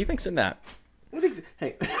 What do you think's in that?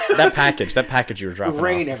 Hey, that package you were dropping.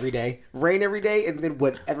 Rain every day, and then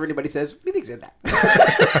whatever anybody says, what do you think's in that?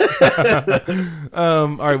 All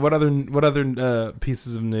right. What other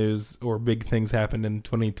pieces of news or big things happened in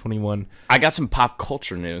 2021? I got some pop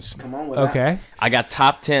culture news. Come on with that. Okay. I got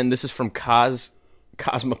top 10. This is from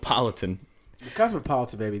Cosmopolitan. The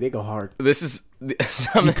Cosmopolitan, baby, they go hard. This is You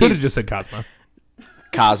could have just said Cosmo.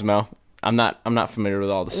 Cosmo. I'm not familiar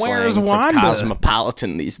with all the slang Where's for Wanda?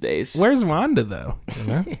 Cosmopolitan these days. Where's Wanda though? You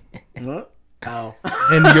know? What? Oh,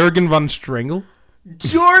 And Jurgen von Strangle.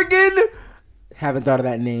 Jorgen. Haven't thought of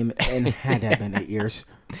that name and had to have been 8 years.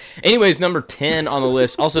 Anyways, number 10 on the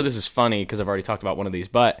list. Also, this is funny because I've already talked about one of these,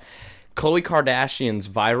 but Khloe Kardashian's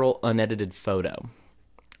viral unedited photo.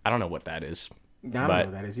 I don't know what that is. I don't know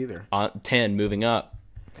what that is either. 10, moving up.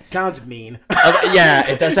 Sounds mean. Yeah,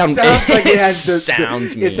 it does sound. Sounds like it has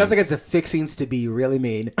sounds mean. It sounds like it's the fixings to be really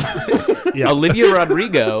mean. Yeah. Olivia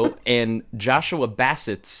Rodrigo and Joshua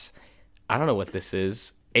Bassett's. I don't know what this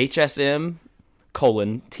is. HSM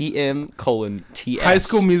TM TS. High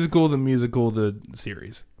School Musical, the musical, the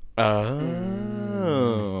series.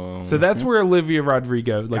 Oh. So that's where Olivia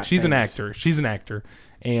Rodrigo, like Got she's an famous. actor. She's an actor,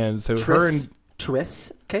 and so her and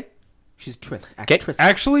Triss. Okay, she's Triss. Okay. Actress.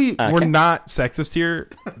 actually Okay. we're not sexist here.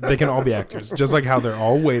 They can all be actors, just like how they're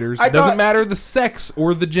all waiters. I It doesn't thought- matter the sex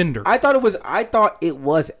or the gender. I thought it was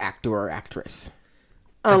actor or actress,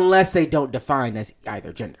 unless they don't define as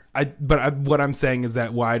either gender. What I'm saying is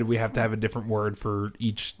that why do we have to have a different word for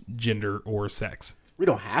each gender or sex? We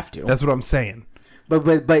don't have to. That's what I'm saying. But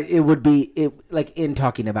it would be like in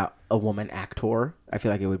talking about a woman actor. I feel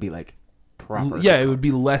like it would be like proper. Yeah, it would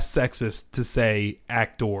be less sexist to say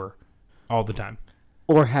actor all the time.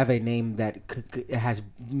 Or have a name that has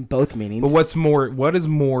both meanings. But what is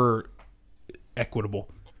more equitable?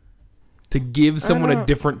 To give someone a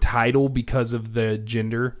different title because of the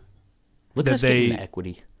gender Look that at us getting into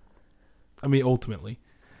equity. I mean, ultimately.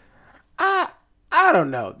 I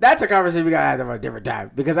don't know. That's a conversation we gotta have at a different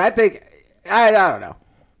time because I think I don't know.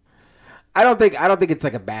 I don't think it's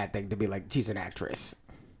like a bad thing to be like she's an actress.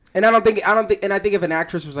 And I think if an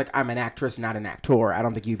actress was like I'm an actress, not an actor, I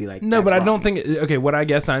don't think you'd be like No, but wrong. I don't think. Okay, what I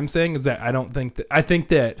guess I'm saying is that I think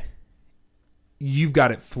that you've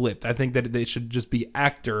got it flipped. I think that they should just be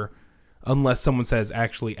actor, unless someone says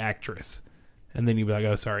actually actress, and then you'd be like,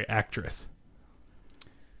 oh, sorry, actress.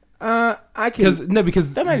 Because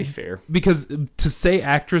That might be fair. Because to say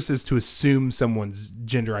actress is to assume someone's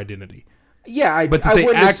gender identity. Yeah, But to I say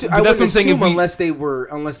wouldn't act- assu- but I that's wouldn't what I'm saying, assume if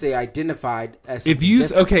unless they identified as If something you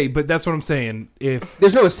different. okay, but that's what I'm saying. If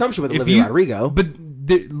There's no assumption with if Olivia you Rodrigo but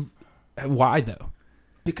why though?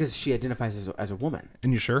 because she identifies as a woman.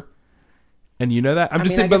 And you sure? And you know that? I'm I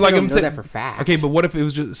just mean, I saying, but guess I like don't I'm know saying that for fact. Okay, but what if it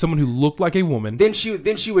was just someone who looked like a woman? Then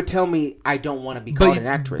she would tell me I don't want to be called an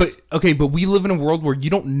actress. But we live in a world where you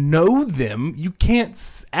don't know them. You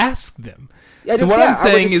can't ask them. Yeah, so no, what yeah, I'm I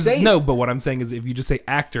would saying just is say it. no. But what I'm saying is if you just say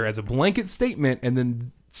actor as a blanket statement, and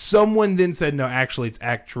then someone then said no, actually it's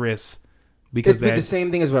actress because It'd be the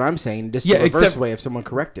same thing as what I'm saying, just the reverse except- way of someone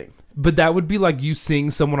correcting. But that would be like you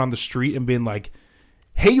seeing someone on the street and being like,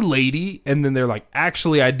 "Hey, lady," and then they're like,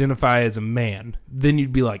 "Actually, identify as a man." Then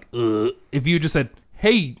you'd be like, "Ugh." If you just said,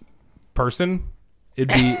 "Hey, person," it'd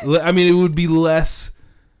be. I mean, it would be less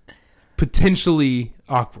potentially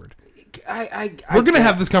awkward. We're gonna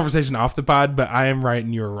have this conversation off the pod, but I am right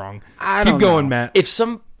and you're wrong. I Keep don't going, know. Matt. If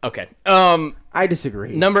some okay. I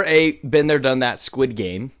disagree. Number 8, been there, done that. Squid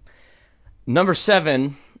Game. Number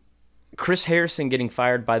 7, Chris Harrison getting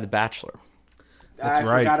fired by The Bachelor. That's I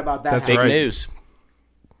right. forgot about that. That's Big right. news.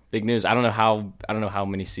 Big news. I don't know how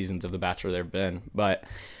many seasons of The Bachelor there've been, but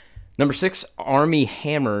number 6, Army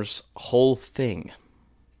Hammer's whole thing.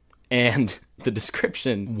 And the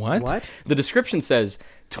description. What? The description says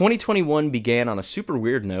 2021 began on a super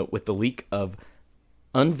weird note with the leak of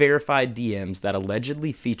unverified DMs that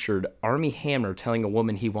allegedly featured Army Hammer telling a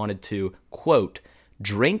woman he wanted to, quote,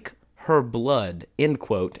 drink her blood, end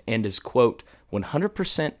quote, and is, quote,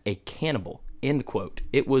 100% a cannibal, end quote.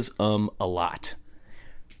 It was, a lot.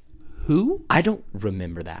 Who? I don't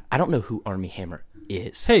remember that. I don't know who Army Hammer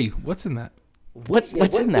is. Hey, what's in that? What's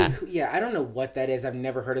in that? Yeah, I don't know what that is. I've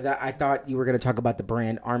never heard of that. I thought you were going to talk about the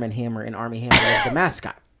brand Arm & Hammer, and Army Hammer is the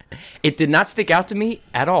mascot. It did not stick out to me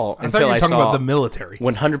at all I thought you until were I talking saw about the military.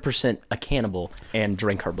 100% a cannibal and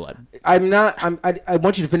drink her blood. I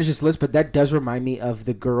want you to finish this list, but that does remind me of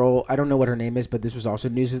the girl. I don't know what her name is, but this was also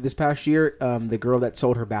news of this past year. The girl that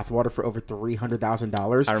sold her bathwater for over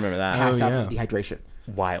 $300,000. I remember that. Passed out from dehydration.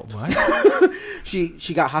 Wild. What?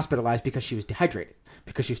 She got hospitalized because she was dehydrated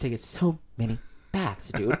because she was taking so many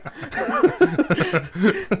baths, dude.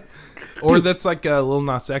 Or that's like Lil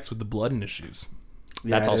Nas X with the blood in his shoes.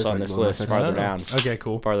 That's also on this list, farther down. Okay,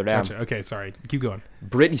 cool. Farther down. Gotcha. Okay, sorry. Keep going.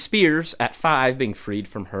 Britney Spears at 5 being freed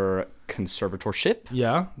from her conservatorship.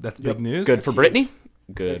 Yeah, that's big news. Good for Britney.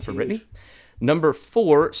 Good That's for huge. Britney. Number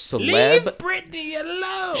 4, celeb Britney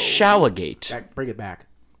alone. Showergate. Bring it back.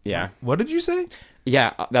 Yeah. What did you say?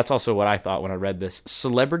 Yeah, that's also what I thought when I read this.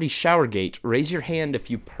 Celebrity Showergate. Raise your hand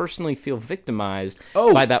if you personally feel victimized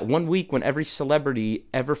by that 1 week when every celebrity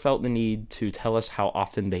ever felt the need to tell us how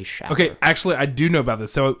often they shower. Okay, actually, I do know about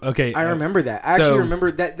this. So, okay. I remember that. I actually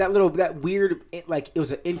remember that weird, like, it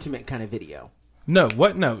was an intimate kind of video. No,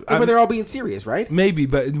 what? No. Where they're all being serious, right? Maybe,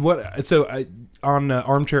 but what? So, on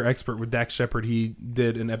Armchair Expert with Dax Shepard, he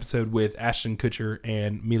did an episode with Ashton Kutcher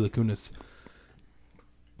and Mila Kunis.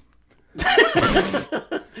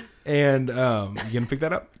 And you gonna pick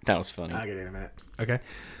that up? That was funny. I'll get it in a minute. Okay.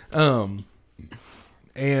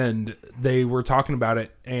 And they were talking about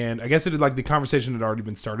it, and I guess it had, like, the conversation had already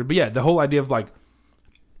been started. But yeah, the whole idea of, like,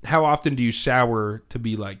 how often do you shower to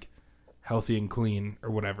be, like, healthy and clean or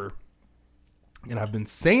whatever. And I've been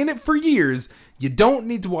saying it for years. You don't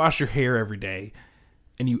need to wash your hair every day.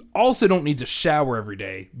 And you also don't need to shower every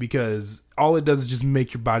day, because all it does is just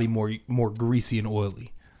make your body more greasy and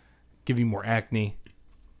oily. Give you more acne.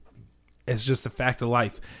 It's just a fact of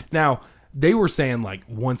life. Now, they were saying, like,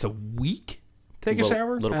 once a week take a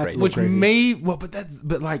shower. Little crazy. Which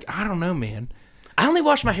but like, I don't know, man. I only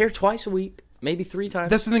wash my hair twice a week, maybe 3 times.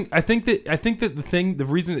 That's the thing. I think that the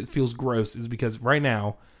reason it feels gross is because right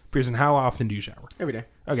now, Pearson, how often do you shower? Every day.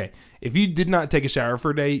 Okay. If you did not take a shower for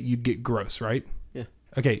a day, you'd get gross, right? Yeah.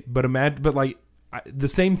 Okay, but the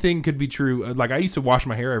same thing could be true. Like, I used to wash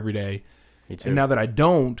my hair every day. Me too. And now that I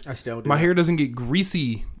don't, I still do. my hair doesn't get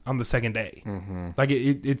greasy on the second day. Mm-hmm. Like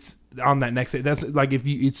it's on that next day. That's like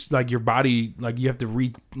it's like your body, like you have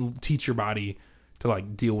to teach your body to,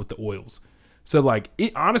 like, deal with the oils. So, like,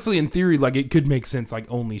 it honestly, in theory, like, it could make sense, like,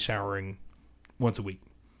 only showering once a week.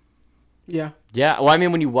 Yeah. Yeah, well, I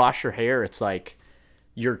mean, when you wash your hair, it's like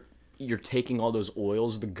you're taking all those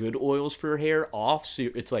oils, the good oils for your hair, off, so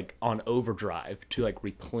it's like on overdrive to, like,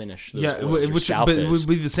 replenish those oils. But it would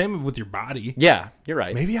be the same with your body. Yeah, you're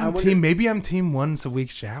right. Maybe I'm team once a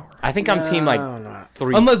week shower. I think I'm team, like,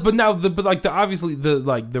 3. Obviously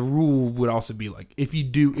the rule would also be, like, if you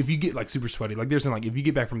get, like, super sweaty, like, there's something, like, if you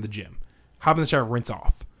get back from the gym, hop in the shower, rinse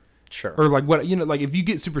off. Sure. Or, like, what, like, if you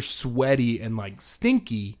get super sweaty and, like,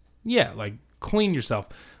 stinky, yeah, like, clean yourself.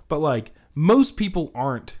 But, like, most people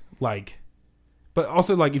aren't, like, but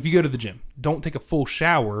also, like, if you go to the gym, don't take a full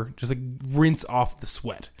shower, just, like, rinse off the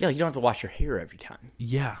sweat. Yeah, you don't have to wash your hair every time.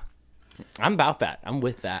 Yeah. I'm about that. I'm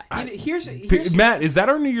with that. Here's Matt, is that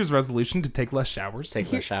our New Year's resolution, to take less showers?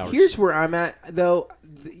 Take less showers. Here's where I'm at, though.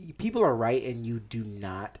 People are right, and you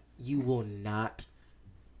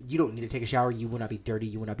don't need to take a shower. You will not be dirty.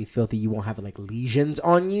 You will not be filthy. You won't have, like, lesions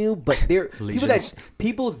on you. But there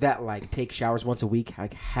people that like take showers once a week,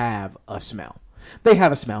 like, have a smell. They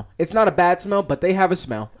have a smell. It's not a bad smell, but they have a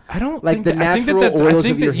smell. I don't like think the natural oils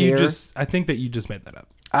of your hair. I think that you just made that up.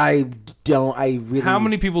 I don't. I really. How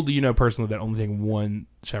many people do you know personally that only take one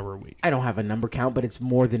shower a week? I don't have a number count, but it's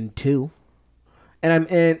more than 2.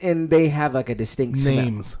 And they have, like, a distinct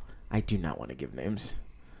names. Smell. I do not want to give names.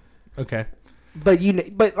 Okay. But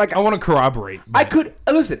like, I want to corroborate. I could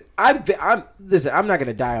listen. I'm not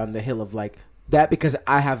gonna die on the hill of, like, that, because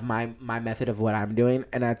I have my method of what I'm doing,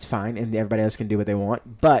 and that's fine, and everybody else can do what they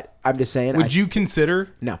want. But I'm just saying. Would you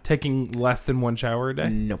consider no taking less than one shower a day?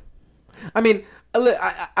 No. I mean,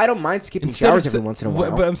 I don't mind skipping showers every once in a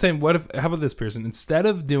while. But I'm saying, how about this, Pearson? Instead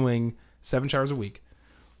of doing 7 showers a week,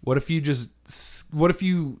 what if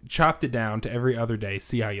you chopped it down to every other day?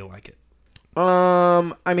 See how you like it.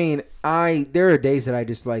 I mean, there are days that I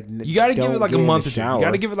just, like, you got to give it like a month or two. You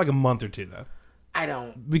got to give it like a month or two, though. I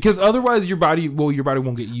don't, because otherwise your body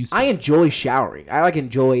won't get used to it. I enjoy showering. I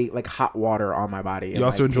enjoy, like, hot water on my body. You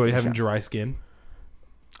also enjoy having dry skin.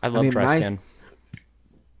 I love dry skin.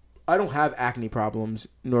 I don't have acne problems,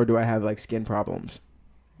 nor do I have, like, skin problems.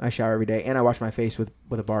 I shower every day, and I wash my face with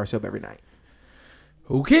a bar of soap every night.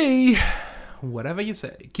 Okay, whatever you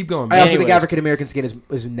say. Keep going. I also think African American skin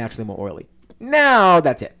is naturally more oily. Now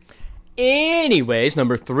that's it. Anyways,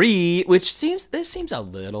 number 3, which seems a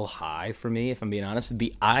little high for me, if I'm being honest,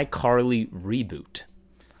 the iCarly reboot.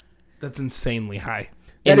 That's insanely high.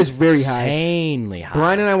 That is very high. Insanely high.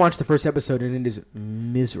 Brian and I watched the first episode, and it is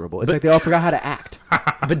miserable. It's like they all forgot how to act.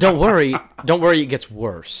 But don't worry, it gets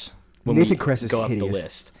worse when Nathan we Kress is go up hideous. the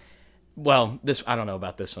list. Well, I don't know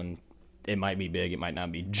about this one. It might be big, it might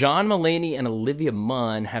not be. John Mulaney and Olivia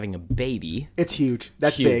Munn having a baby. It's huge.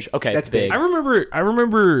 That's Huge. big. Okay, that's big. big. I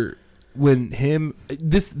remember when him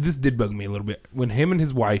this did bug me a little bit when him and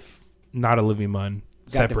his wife, not Olivia Munn,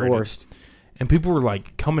 Got separated, divorced. and people were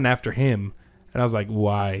like coming after him, and I was like,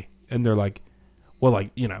 why? And they're like, well,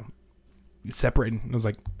 like, you know, separating. And I was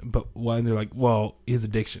like, but why? And they're like, well, his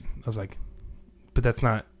addiction. I was like, but that's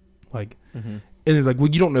not like. Mm-hmm. And he's like, well,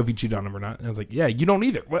 you don't know if he cheated on him or not. And I was like, yeah, you don't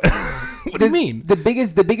either. What? What do you mean? The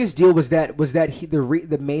biggest deal was that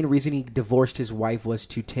the main reason he divorced his wife was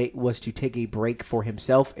to take a break for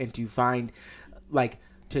himself and to find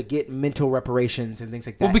to get mental reparations and things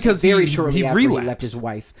like that. Well, because very he shortly after relapsed. he left his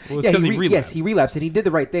wife. Well, it's because he relapsed. Yes, he relapsed and he did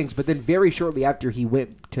the right things, but then very shortly after he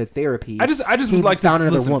went to therapy, I just he would like found to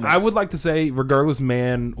another listen, woman. I would like to say, regardless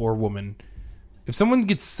man or woman, if someone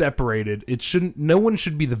gets separated, no one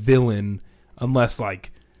should be the villain unless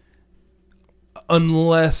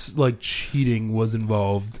cheating was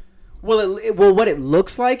involved. Well, what it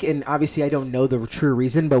looks like, and obviously I don't know the true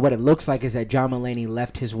reason, but what it looks like is that John Mulaney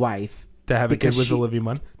left his wife To have a kid because with Olivia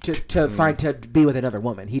Munn? to be with another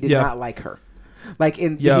woman. He did Yeah. not like her.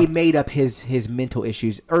 He made up his mental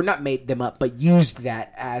issues, or not made them up, but used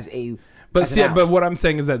that as a. But as an see, out. but what I'm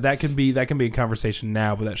saying is that can be a conversation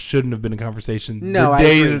now, but that shouldn't have been a conversation No, the I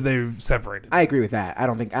day agree. that they separated. I agree with that. I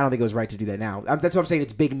don't think it was right to do that now. That's what I'm saying.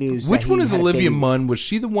 It's big news. Which that one he is had a Olivia baby. Munn? Was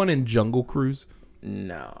she the one in Jungle Cruise?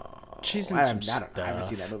 No, She's in I some haven't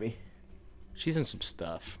seen stuff. that movie. She's in some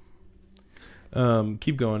stuff.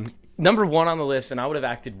 Keep going. Number 1 on the list, and I would have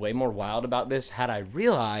acted way more wild about this had I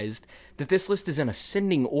realized that this list is in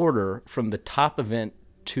ascending order from the top event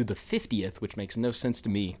to the 50th, which makes no sense to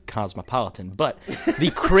me, Cosmopolitan. But the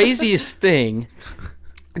craziest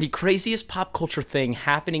pop culture thing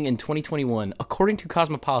happening in 2021, according to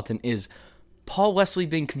Cosmopolitan, is Paul Wesley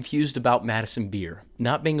being confused about Madison beer,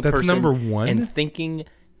 not being a That's person number 1? and thinking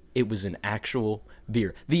it was an actual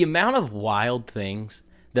beer. The amount of wild things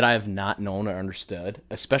that I have not known or understood,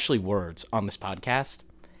 especially words, on this podcast,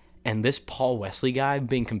 and this Paul Wesley guy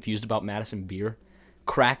being confused about Madison beer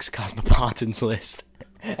cracks Cosmopolitan's list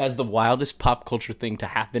as the wildest pop culture thing to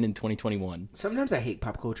happen in 2021. Sometimes I hate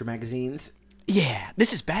pop culture magazines. Yeah,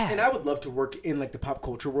 this is bad. And I would love to work in the pop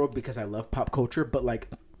culture world because I love pop culture, but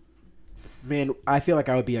man, I feel like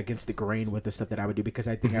I would be against the grain with the stuff that I would do because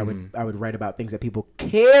I think I would write about things that people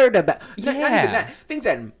cared about. Not even that, things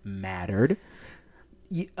that mattered.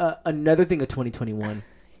 Another thing of 2021.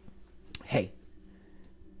 Hey,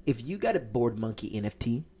 if you got a Bored Monkey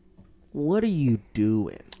NFT, what are you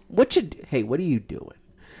doing? What are you doing?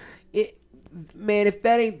 Man, if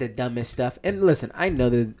that ain't the dumbest stuff, and listen, I know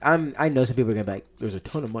some people are gonna be like, "There's a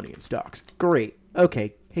ton of money in stocks." Great,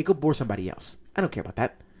 okay, hey, go bore somebody else. I don't care about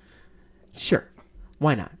that. Sure,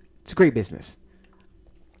 why not? It's a great business.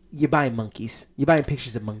 You're buying monkeys. You're buying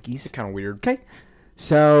pictures of monkeys. It's kind of weird. Okay,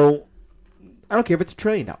 so I don't care if it's $1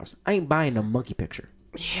 trillion. I ain't buying a monkey picture.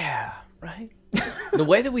 Yeah, right? The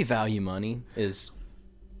way that we value money is,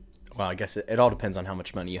 well, I guess it all depends on how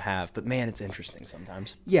much money you have, but man, it's interesting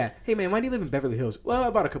sometimes. Yeah. Hey, man, why do you live in Beverly Hills? Well, I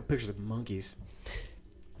bought a couple pictures of monkeys.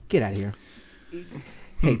 Get out of here.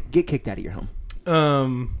 Hey, get kicked out of your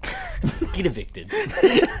home. Get evicted.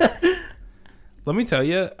 Let me tell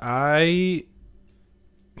you,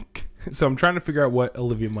 so I'm trying to figure out what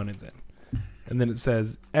Olivia Munn is in. And then it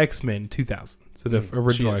says X-Men 2000. So the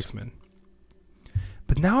original X-Men.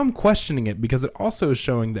 But now I'm questioning it because it also is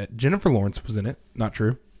showing that Jennifer Lawrence was in it. Not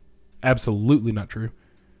true. Absolutely not true.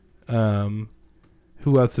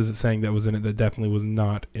 Who else is it saying that was in it that definitely was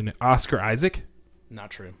not in it? Oscar Isaac? Not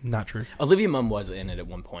true. Not true. Olivia Munn was in it at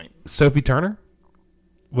one point. Sophie Turner?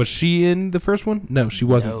 Was she in the first one? No, she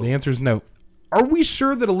wasn't. No. The answer is no. Are we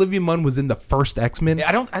sure that Olivia Munn was in the first X-Men?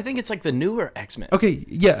 Yeah, I think it's the newer X-Men. Okay,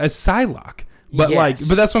 yeah, as Psylocke. But Yes.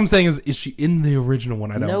 but that's what I'm saying is she in the original one?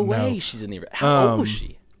 I don't know. No way she's in the... How old was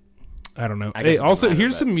she? I don't know. I guess Hey, it doesn't also, matter,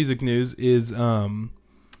 here's but- some music news: is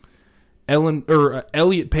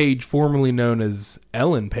Elliot Page, formerly known as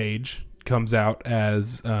Ellen Page, comes out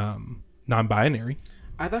as non-binary.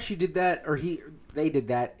 I thought she did that, or they did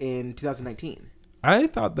that in 2019. I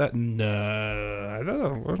thought that I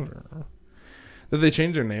thought that wasn't her. Did they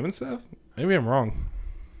change their name and stuff? Maybe I'm wrong.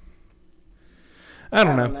 I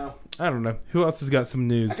don't know. Who else has got some I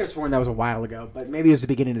news? could have sworn that was a while ago, but maybe it was the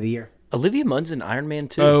beginning of the year. Olivia Munn's in Iron Man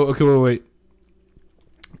 2. Oh, okay, wait.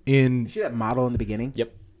 Is she that model in the beginning?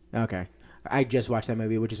 Yep. Okay. I just watched that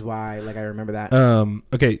movie, which is why I remember that.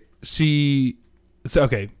 Okay.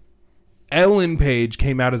 Ellen Page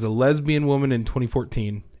came out as a lesbian woman in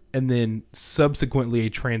 2014, and then subsequently a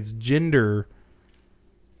transgender.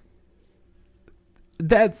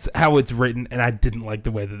 That's how it's written, and I didn't like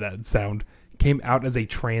the way that sound. Came out as a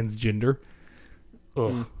transgender.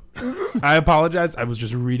 Ugh. I apologize. I was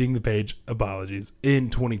just reading the page. Apologies. In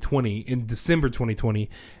 2020, in December 2020,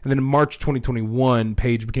 and then in March 2021,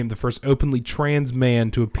 Page became the first openly trans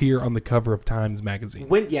man to appear on the cover of Times Magazine. I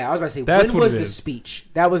was about to say, when was the speech?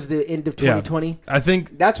 That was the end of 2020? Yeah, I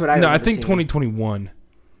think that's what I remember. No, I think seeing. 2021,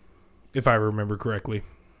 if I remember correctly.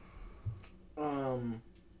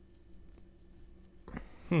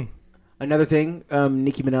 Another thing,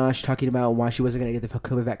 Nicki Minaj talking about why she wasn't going to get the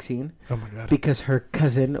COVID vaccine. Oh, my God. Because her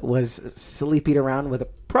cousin was sleeping around with a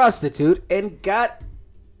prostitute and got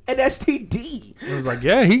an STD. I was like,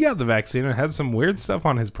 yeah, he got the vaccine and had some weird stuff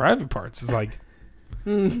on his private parts. It's like,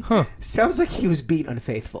 Sounds like he was being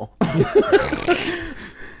unfaithful.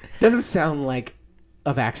 Doesn't sound like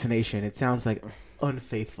a vaccination. It sounds like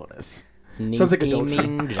unfaithfulness. Sounds like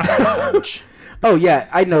adultery. Oh, yeah,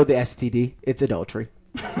 I know the STD. It's adultery.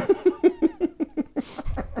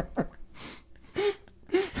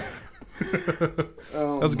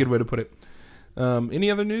 That was a good way to put it.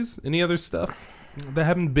 Any other news? Any other stuff that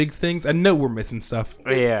happened? Big things? I know we're missing stuff.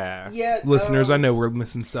 Yeah. Listeners, I know we're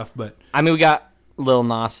missing stuff, but I mean, we got Lil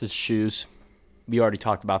Nas's shoes. We already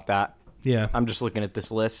talked about that. yeah, I'm just looking at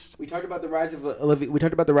this list. We talked about the rise of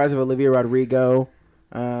Olivia Rodrigo.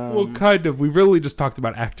 well, kind of. We really just talked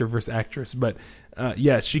about actor versus actress, but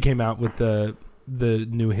yeah, she came out with the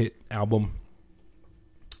new hit album.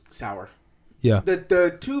 Sour. Yeah,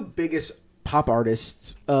 The two biggest pop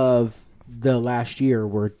artists of the last year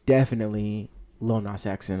were definitely Lil Nas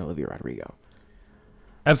X and Olivia Rodrigo.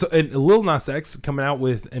 absolutely. And Lil Nas X coming out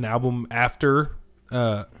with an album after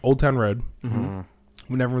Old Town Road,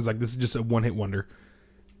 when everyone's like, "This is just a one-hit wonder,"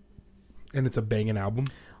 and it's a banging album.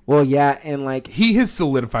 Well, yeah, and like He has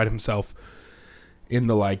solidified himself in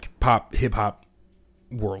the like pop hip hop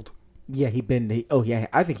world. yeah,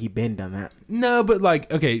 I think he been done that. No, but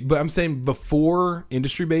like, okay, but I'm saying before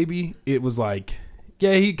Industry Baby, it was like,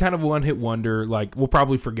 yeah, he kind of one hit wonder. Like, we'll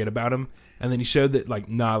probably forget about him. And then he showed that, like,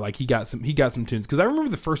 nah, like he got some tunes. Because I remember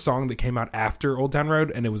the first song that came out after Old Town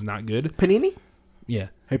Road, and it was not good. Panini? Yeah,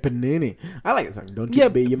 Hey, Panini. I like that song. Don't you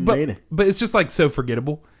be your man. but it's just like so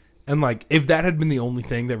forgettable. And like, if that had been the only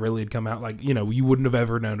thing that really had come out, like, you know, you wouldn't have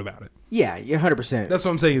ever known about it. Yeah, you're 100%. That's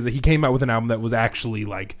what I'm saying, is that he came out with an album that was actually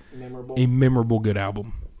like a memorable good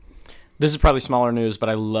album. This is probably smaller news, but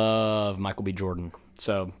I love Michael B. Jordan.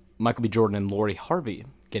 So Michael B. Jordan and Lori Harvey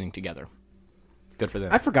getting together. Good for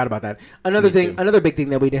them. I forgot about that. Another big thing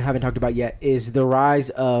that we haven't talked about yet is the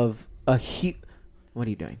rise of a huge... What are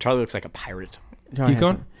you doing? Charlie looks like a pirate. Keep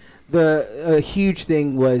going. The huge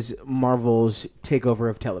thing was Marvel's takeover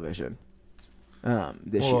of television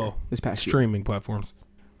this past year. Streaming platforms.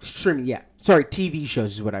 Streaming, yeah. Sorry, TV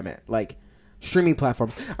shows is what I meant. Like, streaming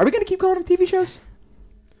platforms. Are we going to keep calling them TV shows?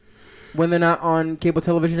 When they're not on cable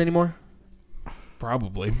television anymore?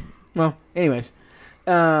 Probably. Well, anyways.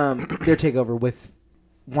 Their takeover with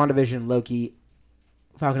WandaVision, Loki,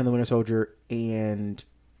 Falcon and the Winter Soldier, and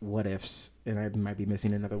What Ifs. And I might be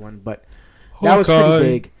missing another one, but that was pretty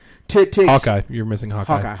big. Hawkeye. You're missing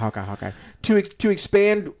Hawkeye. Hawkeye. To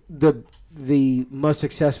expand the most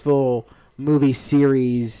successful movie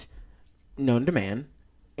series known to man,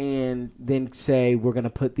 and then say we're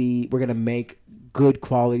gonna make good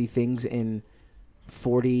quality things in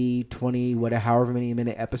 40, 20, however many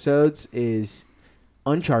minute episodes is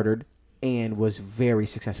Uncharted, and was very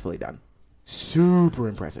successfully done. Super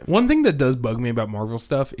impressive. One thing that does bug me about Marvel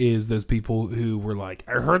stuff is those people who were like,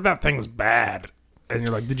 I heard that thing's bad. And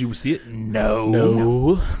you're like, did you see it?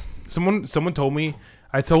 No. Someone told me,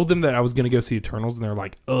 I told them that I was going to go see Eternals, and they're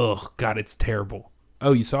like, oh, God, it's terrible.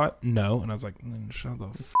 Oh, you saw it? No. And I was like, shut the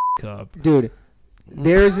f*** up. Dude,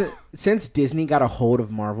 since Disney got a hold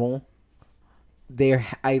of Marvel,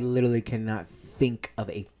 I literally cannot think of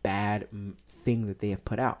a bad thing that they have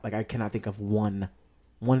put out. Like, I cannot think of one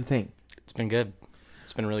thing. It's been good.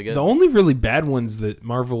 It's been really good. The only really bad ones that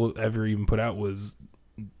Marvel ever even put out was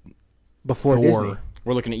before Thor. Disney.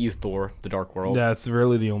 We're looking at you, Thor: The Dark World. That's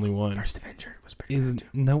really the only one. First Avenger was pretty good too.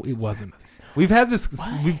 No, it wasn't. We've had this.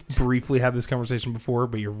 We've briefly had this conversation before,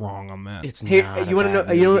 but you're wrong on that. It's Hey, not. you want to know?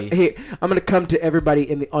 movie. You know what? Hey, I'm going to come to everybody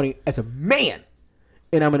in the audience as a man,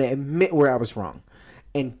 and I'm going to admit where I was wrong.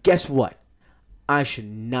 And guess what? I should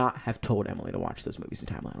not have told Emily to watch those movies in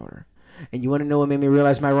timeline order. And you want to know what made me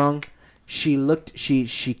realize my wrong?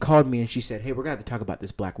 She called me and she said, "Hey, we're gonna have to talk about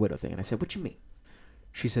this Black Widow thing." And I said, "What you mean?"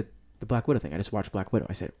 She said, "The Black Widow thing. I just watched Black Widow."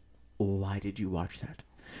 I said, "Why did you watch that?"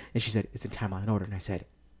 And she said, "It's in timeline order." And I said,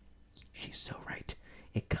 "She's so right.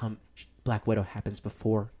 Black Widow happens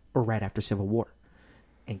before or right after Civil War."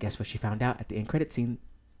 And guess what she found out at the end credit scene?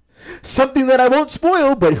 Something that I won't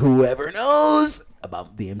spoil, but whoever knows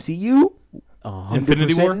about the MCU,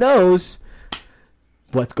 100% knows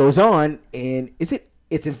what goes on. And it's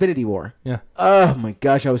Infinity War. Yeah. Oh my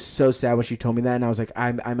gosh, I was so sad when she told me that, and I was like,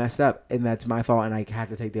 I messed up, and that's my fault, and I have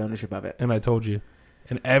to take the ownership of it. And I told you.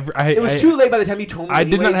 And it was too late by the time you told me. I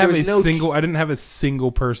did not have I didn't have a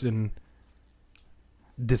single person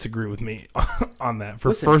disagree with me on that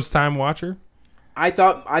for first time watcher. I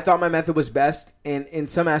thought my method was best, and in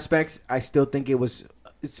some aspects, I still think it was.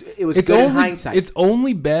 It's good in hindsight. It's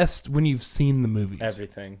only best when you've seen the movies.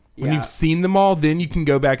 Everything. When you've seen them all, then you can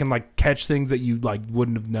go back and like catch things that you like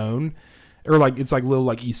wouldn't have known, or like it's like little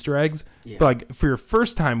like Easter eggs. Yeah. But like for your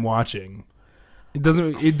first time watching, it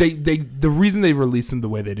doesn't. The reason they release them the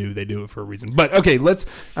way they do it for a reason. But okay,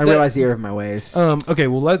 I realize the error of my ways. Okay,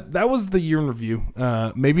 well that was the year in review.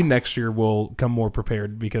 Maybe next year we'll come more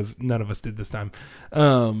prepared because none of us did this time.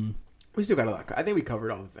 We still got a lot. I think we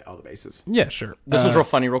covered all the bases. Yeah, sure. This was real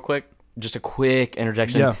funny, real quick. Just a quick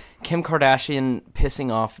interjection. Yeah. Kim Kardashian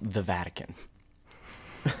pissing off the Vatican.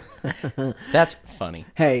 That's funny.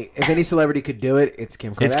 Hey, if any celebrity could do it, it's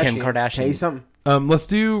Kim Kardashian. It's Kim Kardashian. Tell you something. Let's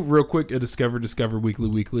do real quick a Discover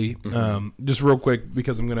Weekly. Mm-hmm. Just real quick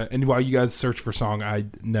because I'm gonna. And while you guys search for song, I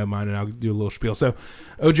know mine and I'll do a little spiel. So,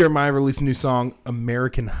 Jeremiah released a new song,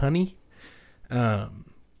 American Honey.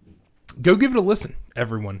 Go give it a listen,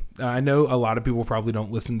 everyone. I know a lot of people probably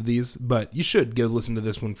don't listen to these, but you should go listen to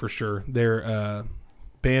this one for sure. They're a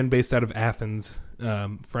band based out of Athens.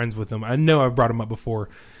 Friends with them. I know I've brought them up before,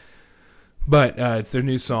 but it's their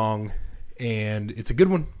new song, and it's a good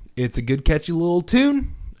one. It's a good, catchy little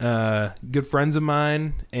tune. Good friends of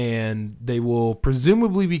mine, and they will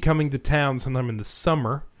presumably be coming to town sometime in the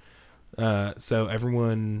summer. So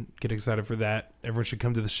everyone get excited for that. Everyone should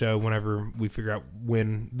come to the show whenever we figure out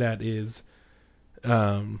when that is.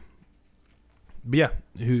 But yeah,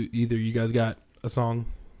 either you guys got a song?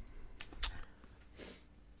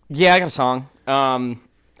 Yeah, I got a song. I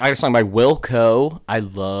got a song by Wilco. I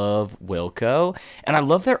love Wilco, and I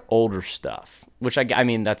love their older stuff, which I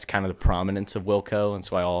mean, that's kind of the prominence of Wilco, and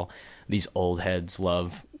so why all these old heads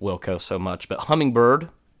love Wilco so much. But Hummingbird,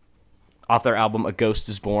 off their album A Ghost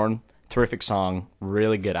Is Born, terrific song,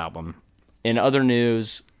 really good album. In other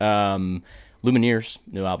news, Lumineers'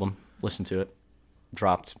 new album, listen to it,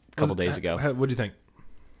 dropped a couple days ago. What do you think?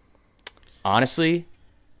 Honestly,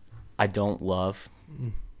 I don't love.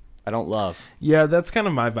 Yeah, that's kind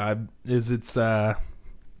of my vibe. It's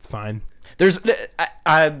fine.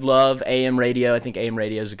 I love AM Radio. I think AM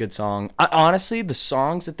Radio is a good song. Honestly, the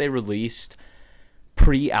songs that they released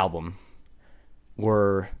pre-album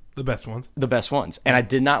were the best ones. And I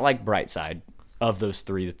did not like Brightside of those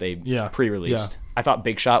three that they pre-released. Yeah. I thought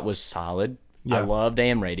Big Shot was solid. Yeah. I loved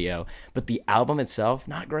AM Radio, but the album itself,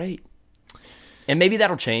 not great. And maybe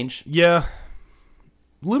that'll change. Yeah.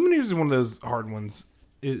 Lumineers is one of those hard ones.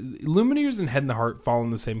 Lumineers and Head in the Heart fall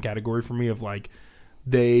in the same category for me of like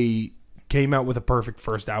they came out with a perfect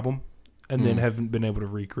first album and then haven't been able to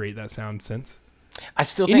recreate that sound since. I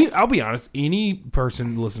still think... I'll be honest, any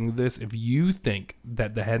person listening to this, if you think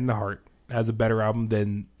that the Head in the Heart has a better album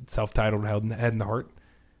than self-titled Head in the Heart,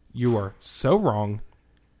 you are so wrong.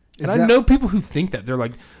 And I know people who think that. They're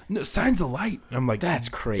like, no, Signs of Light. And I'm like, that's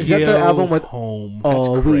crazy. Is that the album with Home?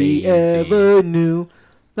 All We Ever Knew?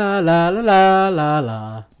 La la la la la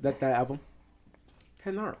la. That album?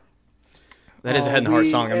 Head in the Heart. That is a Head in the Heart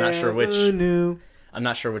song. I'm not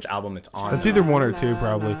sure which album it's on. It's either one or two,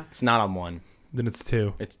 probably. It's not on one. Then it's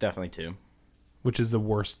two. It's definitely two. Which is the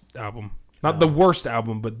worst album. Not the worst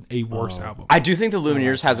album, but a worse album. I do think the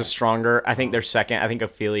Lumineers has a stronger... I think they're second. I think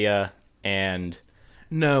Ophelia and...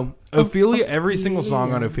 No. Ophelia, every single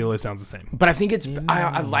song on Ophelia sounds the same. But I think it's...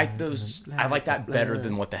 I like those... I like that better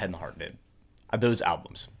than what the Head in the Heart did. Those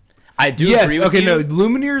albums. I do agree with you. No.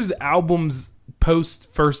 Lumineers' albums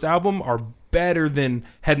post-first album are better than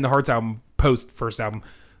Head in the Heart's album post-first album.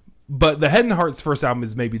 But the Head in the Heart's first album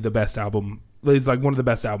is maybe the best album. It's like one of the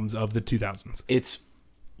best albums of the 2000s. It's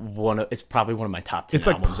probably one of my top 10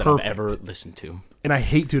 albums that I've ever listened to. And I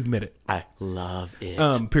hate to admit it. I love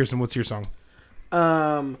it. Pearson, what's your song?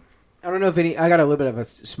 I don't know if I got a little bit of a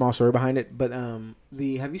small story behind it, but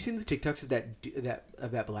have you seen the TikToks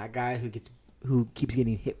of that black guy who keeps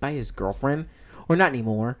getting hit by his girlfriend? Or not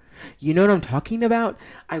anymore. You know what I'm talking about?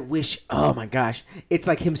 I wish. Oh my gosh, it's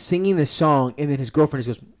like him singing this song, and then his girlfriend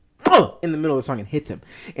just goes, in the middle of the song and hits him.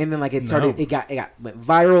 And then like it went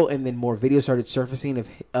viral, and then more videos started surfacing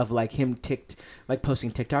of like him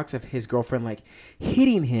posting TikToks of his girlfriend like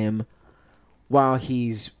hitting him while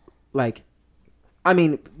he's like, I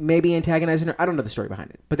mean, maybe antagonizing her. I don't know the story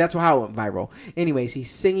behind it, but that's how it went viral. Anyways,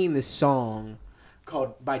 he's singing this song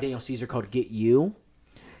by Daniel Caesar called "Get You,"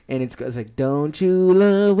 and it's like, "Don't you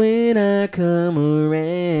love when I come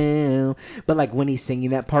around?" But like when he's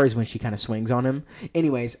singing that part is when she kind of swings on him.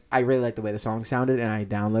 Anyways, I really like the way the song sounded, and I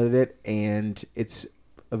downloaded it, and it's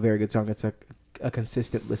a very good song. It's a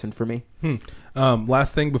consistent listen for me.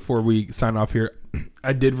 Last thing before we sign off here,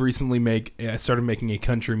 I started making a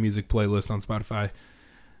country music playlist on Spotify.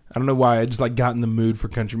 I don't know why, I just like got in the mood for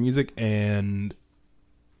country music, and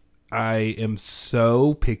I am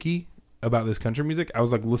so picky about this country music. I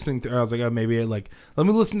was like listening through, I was like, oh, maybe let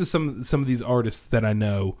me listen to some of these artists that I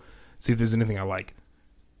know, see if there's anything I like.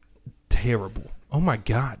 Terrible. Oh my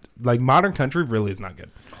god! Like modern country really is not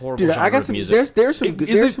good. Horrible. Dude, genre I got some. of music. There's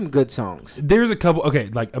some good songs. There's a couple. Okay,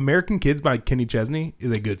 like American Kids by Kenny Chesney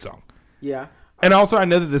is a good song. Yeah. And also, I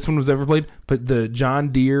know that this one was overplayed, but the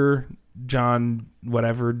John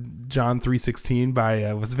 316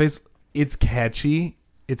 by what's his face? It's catchy.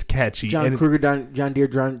 It's catchy. John Kruger, John Deere,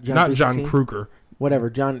 John. Not John Kruger. Whatever,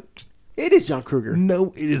 John. It is John Kruger.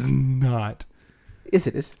 No, it is not. Yes,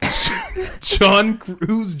 it is.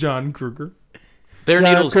 Who's John Kruger? Bare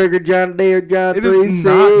John Needles. Kruger, John Deere, John. It is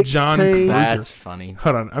not John Kruger. That's funny.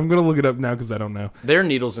 Hold on, I'm gonna look it up now because I don't know. There are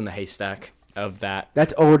needles in the haystack of that.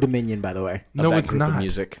 That's Old Dominion, by the way. No, that it's group of not.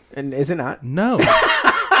 music. And is it not? No,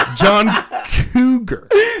 John Cougar.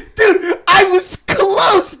 Dude, I was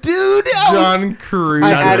close, dude. John Kruger.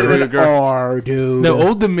 I added an Kruger. R, dude. No,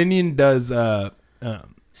 Old Dominion does.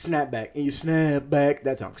 Snapback, and you snap back.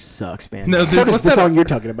 That song sucks, man. No, dude, so does what's the that- song you're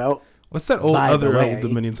talking about. What's that old By the other way. Old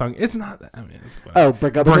Dominion song? It's not that. I mean, it's fine. Oh,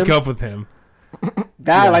 break up with him.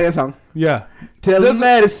 I like that song. Yeah. Tell him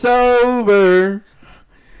that it's over.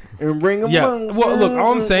 And bring him Yeah. on. Well, look,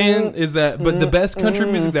 all I'm saying is that, but the best country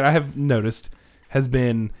music that I have noticed has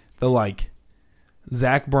been the like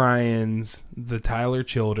Zach Bryan's, the Tyler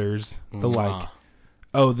Childers, the like,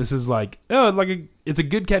 oh, this is like, it's a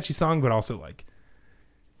good catchy song, but also like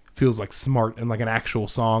feels like smart and like an actual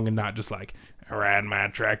song and not just like, I ride my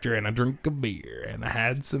tractor and I drink a beer and I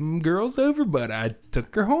had some girls over, but I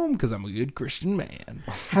took her home because I'm a good Christian man.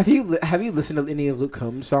 Have you listened to any of Luke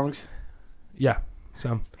Combs' songs? Yeah.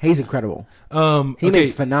 So He's incredible. He okay,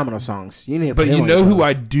 makes phenomenal songs. You need to but put him you on know your who playlist.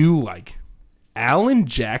 I do like? Alan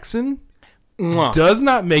Jackson does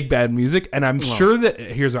not make bad music, and I'm sure that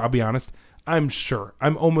I'll be honest. I'm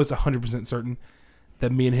almost 100% certain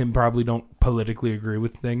that me and him probably don't politically agree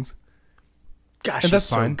with things. Gosh, And that's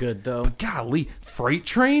he's fine. so good though. But golly, Freight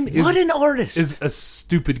Train What an artist! is a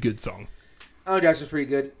stupid good song. Alan Jackson's pretty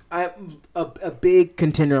good. A big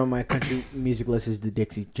contender on my country music list is the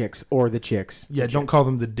Dixie Chicks or the Chicks. Yeah, don't call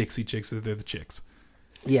them the Dixie Chicks. They're the Chicks.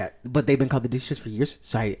 Yeah, but they've been called the Dixie Chicks for years,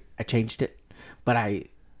 so I changed it. But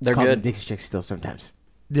They're call good. them Dixie Chicks still sometimes.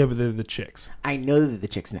 Yeah, but they're the Chicks. I know they're the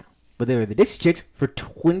Chicks now, but they were the Dixie Chicks for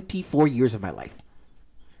 24 years of my life.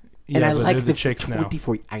 Yeah, And I but like they're them the Chicks for now.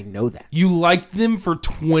 24. I know that. You liked them for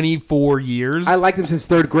 24 years? I liked them since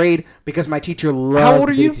 3rd grade because my teacher loved How old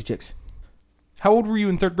are the you? Dixie Chicks. How old were you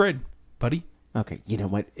in 3rd grade, buddy? Okay, you know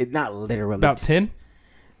what? Not literally. About 10?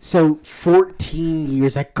 So 14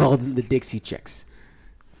 years I called them the Dixie Chicks.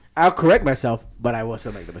 I'll correct myself, but I will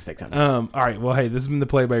still make the mistakes on it. All right. Well, hey, this has been the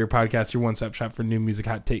Play by Your podcast, your one-stop shop for new music,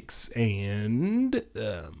 hot takes, and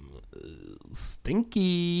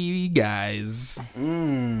stinky guys.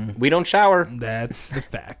 We don't shower. That's the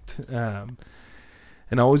fact.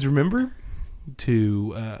 And always remember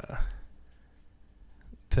to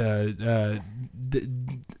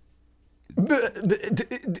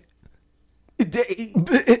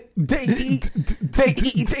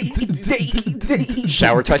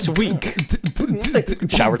Shower twice a week.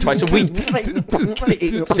 Shower twice a week.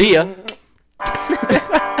 See ya.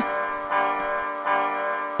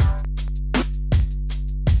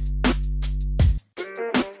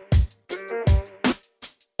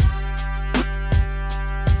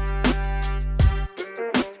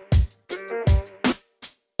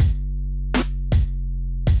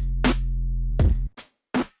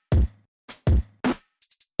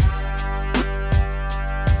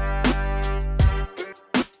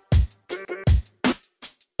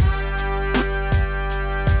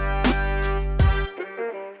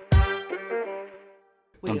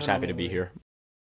 I'm just happy to be here.